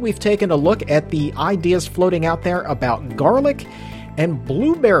already we've taken a look at the ideas floating out there about garlic and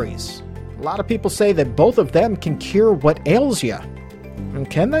blueberries. A lot of people say that both of them can cure what ails you. And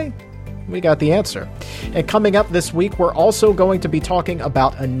can they? We got the answer. And coming up this week, we're also going to be talking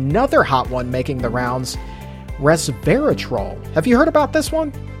about another hot one making the rounds, resveratrol. Have you heard about this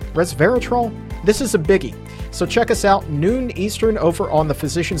one? Resveratrol? This is a biggie. So check us out noon Eastern over on the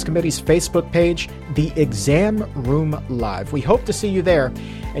Physicians Committee's Facebook page, The Exam Room Live. We hope to see you there,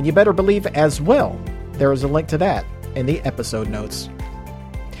 and you better believe as well there is a link to that in the episode notes.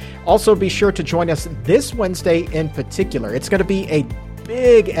 Also, be sure to join us this Wednesday in particular. It's going to be a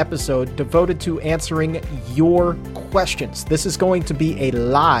big episode devoted to answering your questions. This is going to be a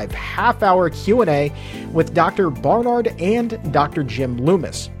live half-hour Q&A with Dr. Barnard and Dr. Jim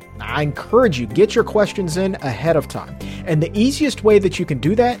Loomis. I encourage you, get your questions in ahead of time. And the easiest way that you can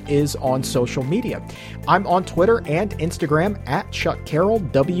do that is on social media. I'm on Twitter and Instagram at Chuck Carroll,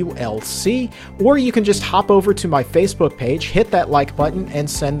 WLC, or you can just hop over to my Facebook page, hit that like button, and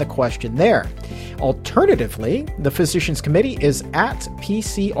send the question there. Alternatively, the Physicians Committee is at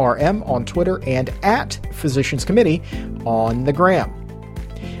PCRM on Twitter and at Physicians Committee on the gram.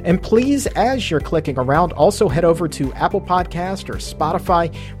 And please, as you're clicking around, also head over to Apple Podcast or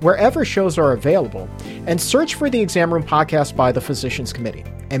Spotify, wherever shows are available, and search for the Exam Room Podcast by the Physicians Committee.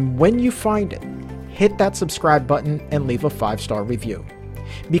 And when you find it, hit that subscribe button and leave a 5-star review.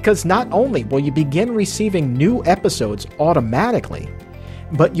 Because not only will you begin receiving new episodes automatically,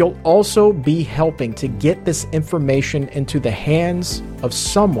 but you'll also be helping to get this information into the hands of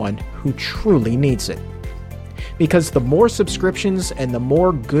someone who truly needs it. Because the more subscriptions and the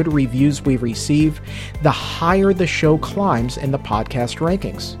more good reviews we receive, the higher the show climbs in the podcast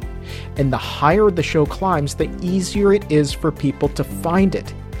rankings. And the higher the show climbs, the easier it is for people to find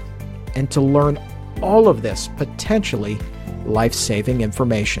it and to learn all of this potentially life-saving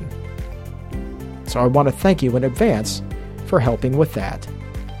information. So I want to thank you in advance for helping with that.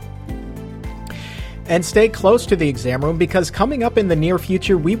 And stay close to the Exam Room, because coming up in the near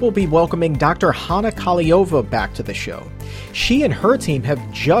future, we will be welcoming Dr. Hanna Kaliova back to the show. She and her team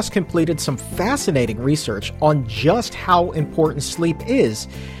have just completed some fascinating research on just how important sleep is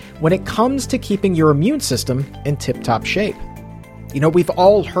when it comes to keeping your immune system in tip-top shape. You know, we've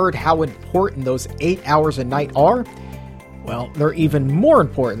all heard how important those 8 hours a night are. Well, they're even more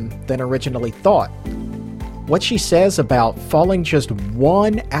important than originally thought. What she says about falling just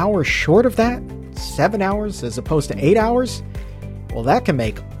 1 hour short of that, 7 hours as opposed to 8 hours, well, that can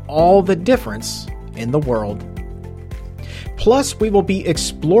make all the difference in the world. Plus, we will be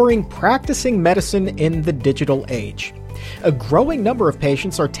exploring practicing medicine in the digital age. A growing number of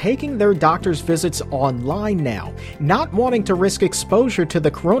patients are taking their doctor's visits online now, not wanting to risk exposure to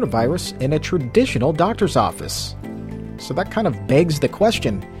the coronavirus in a traditional doctor's office. So that kind of begs the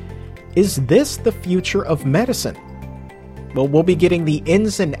question, is this the future of medicine? Well, we'll be getting the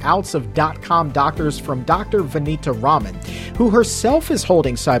ins and outs of .com doctors from Dr. Vanita Raman, who herself is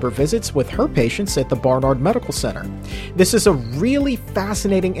holding cyber visits with her patients at the Barnard Medical Center. This is a really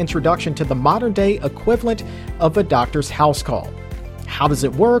fascinating introduction to the modern-day equivalent of a doctor's house call. How does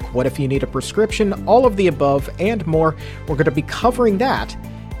it work? What if you need a prescription? All of the above and more. We're going to be covering that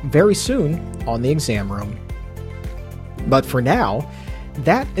very soon on the Exam Room. But for now,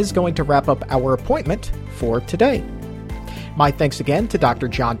 that is going to wrap up our appointment for today. My thanks again to Dr.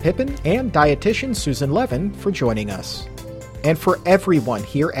 John Pippin and dietitian Susan Levin for joining us. And for everyone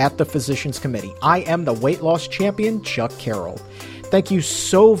here at the Physicians Committee, I am the weight loss champion, Chuck Carroll. Thank you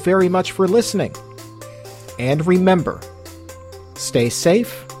so very much for listening. And remember, stay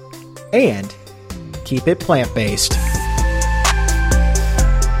safe and keep it plant-based.